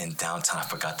 In downtown, I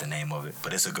forgot the name of it,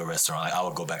 but it's a good restaurant. Like, I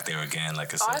would go back there again.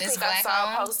 Like I said, I think I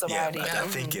saw a post about it. I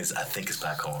think it's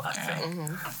Black Home. I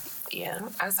think. Yeah,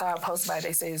 I saw a post about it.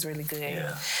 They say it's really good.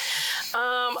 Yeah.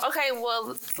 Okay,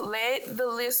 well, let the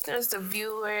listeners, the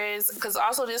viewers, because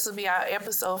also this will be our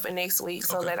episode for next week,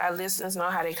 so let our listeners know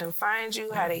how they can find you,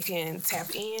 how they can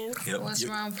tap in. Yep. What's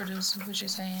wrong, producer? What you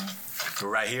saying? We're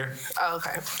right here. Oh,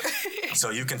 okay.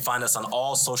 So you can find us on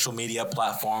all social media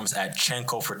platforms at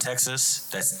Tchenko for Texas.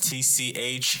 That's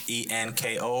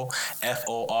TCHENKO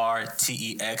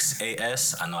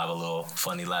FORTEXAS. I know I have a little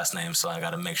funny last name, so I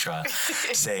got to make sure I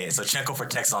say it. So Tchenko for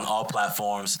Texas on all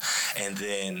platforms, and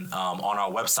then on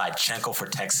our website,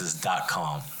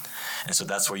 TchenkoForTexas.com. And so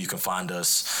that's where you can find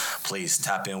us. Please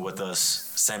tap in with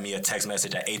us. Send me a text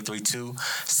message at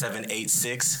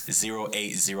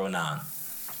 832-786-0809.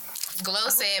 Glow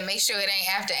said, make sure it ain't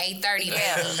after 8:30, baby.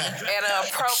 At an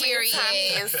appropriate time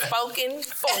is spoken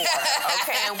for.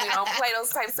 Okay, and we don't play those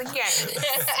types of games.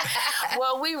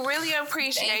 Well, we really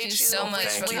appreciate Thank you so much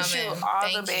for coming. Wish you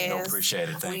all the best. No, appreciate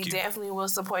it. Thank you. We definitely will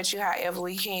support you however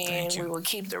we can. We will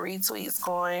keep the retweets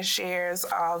going, shares,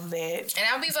 all of that. And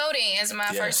I'll be voting as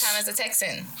my first time as a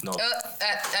Texan. No.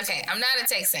 Okay, I'm not a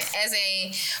Texan. As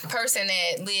a person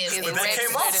that lives in That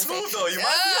came off smooth, though. You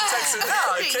might be a Texan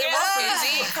now. It came off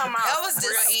easy. Come out. That was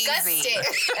disgusting. Easy.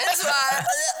 That's why.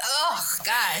 Oh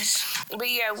gosh. But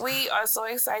yeah, we are so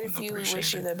excited for you. We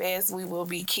wish you the best. We will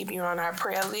be keeping you on our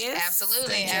prayer list.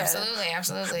 Absolutely.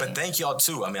 But thank y'all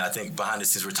too. I mean, I think behind the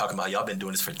scenes we're talking about y'all been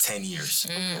doing this for 10 years,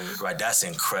 right? That's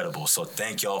incredible. So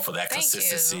thank y'all for that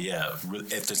consistency. You. Yeah.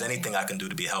 If there's anything I can do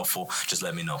to be helpful, just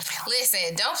let me know.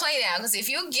 Listen, don't play now, because if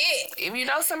you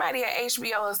know somebody at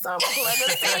HBO or something, plug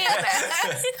us in.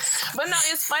 But no,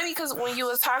 it's funny because when you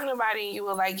was talking about it, and you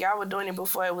were like, y'all were doing it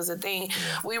before it was a thing.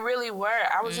 We really were.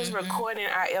 I was just recording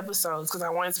our episodes because I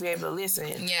wanted to be able to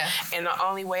listen. Yeah. And the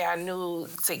only way I knew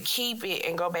to keep it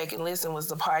and go back and listen was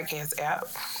the podcast app.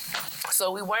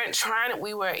 So we weren't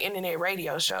we were an internet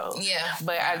radio show. Yeah.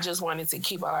 But I just wanted to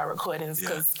keep all our recordings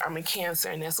because I'm a Cancer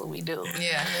and that's what we do.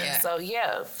 Yeah. So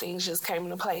things just came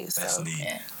into place. That's neat.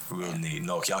 Yeah. Real neat.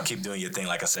 No, y'all keep doing your thing.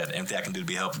 Like I said, anything I can do to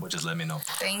be helpful, just let me know.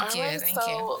 Thank you.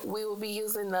 So we will be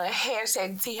using the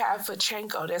hashtag TeaHivefor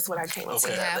Tchenko. That's what I came up with.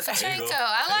 TeaHivefor Tchenko.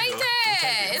 I like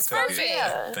that. It's perfect.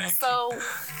 Yeah. So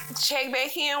check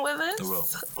back in with us. I will.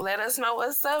 Let us know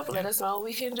what's up. Let us know what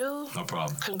we can do. No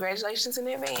problem. Congratulations in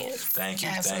advance. Thank you.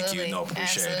 Absolutely. Thank you. No,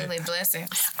 appreciate Absolutely. it. Blessings.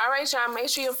 All right, y'all. Make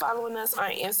sure you're following us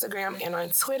on Instagram and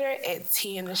on Twitter at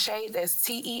Tea in the Shade. That's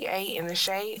TEA in the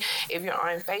Shade. If you're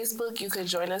on Facebook, you could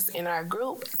join us in our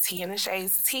group, Tea in the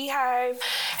Shade's Tea Hive.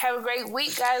 Have a great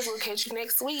week, guys. We'll catch you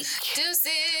next week.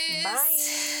 Deuces.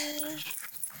 Bye.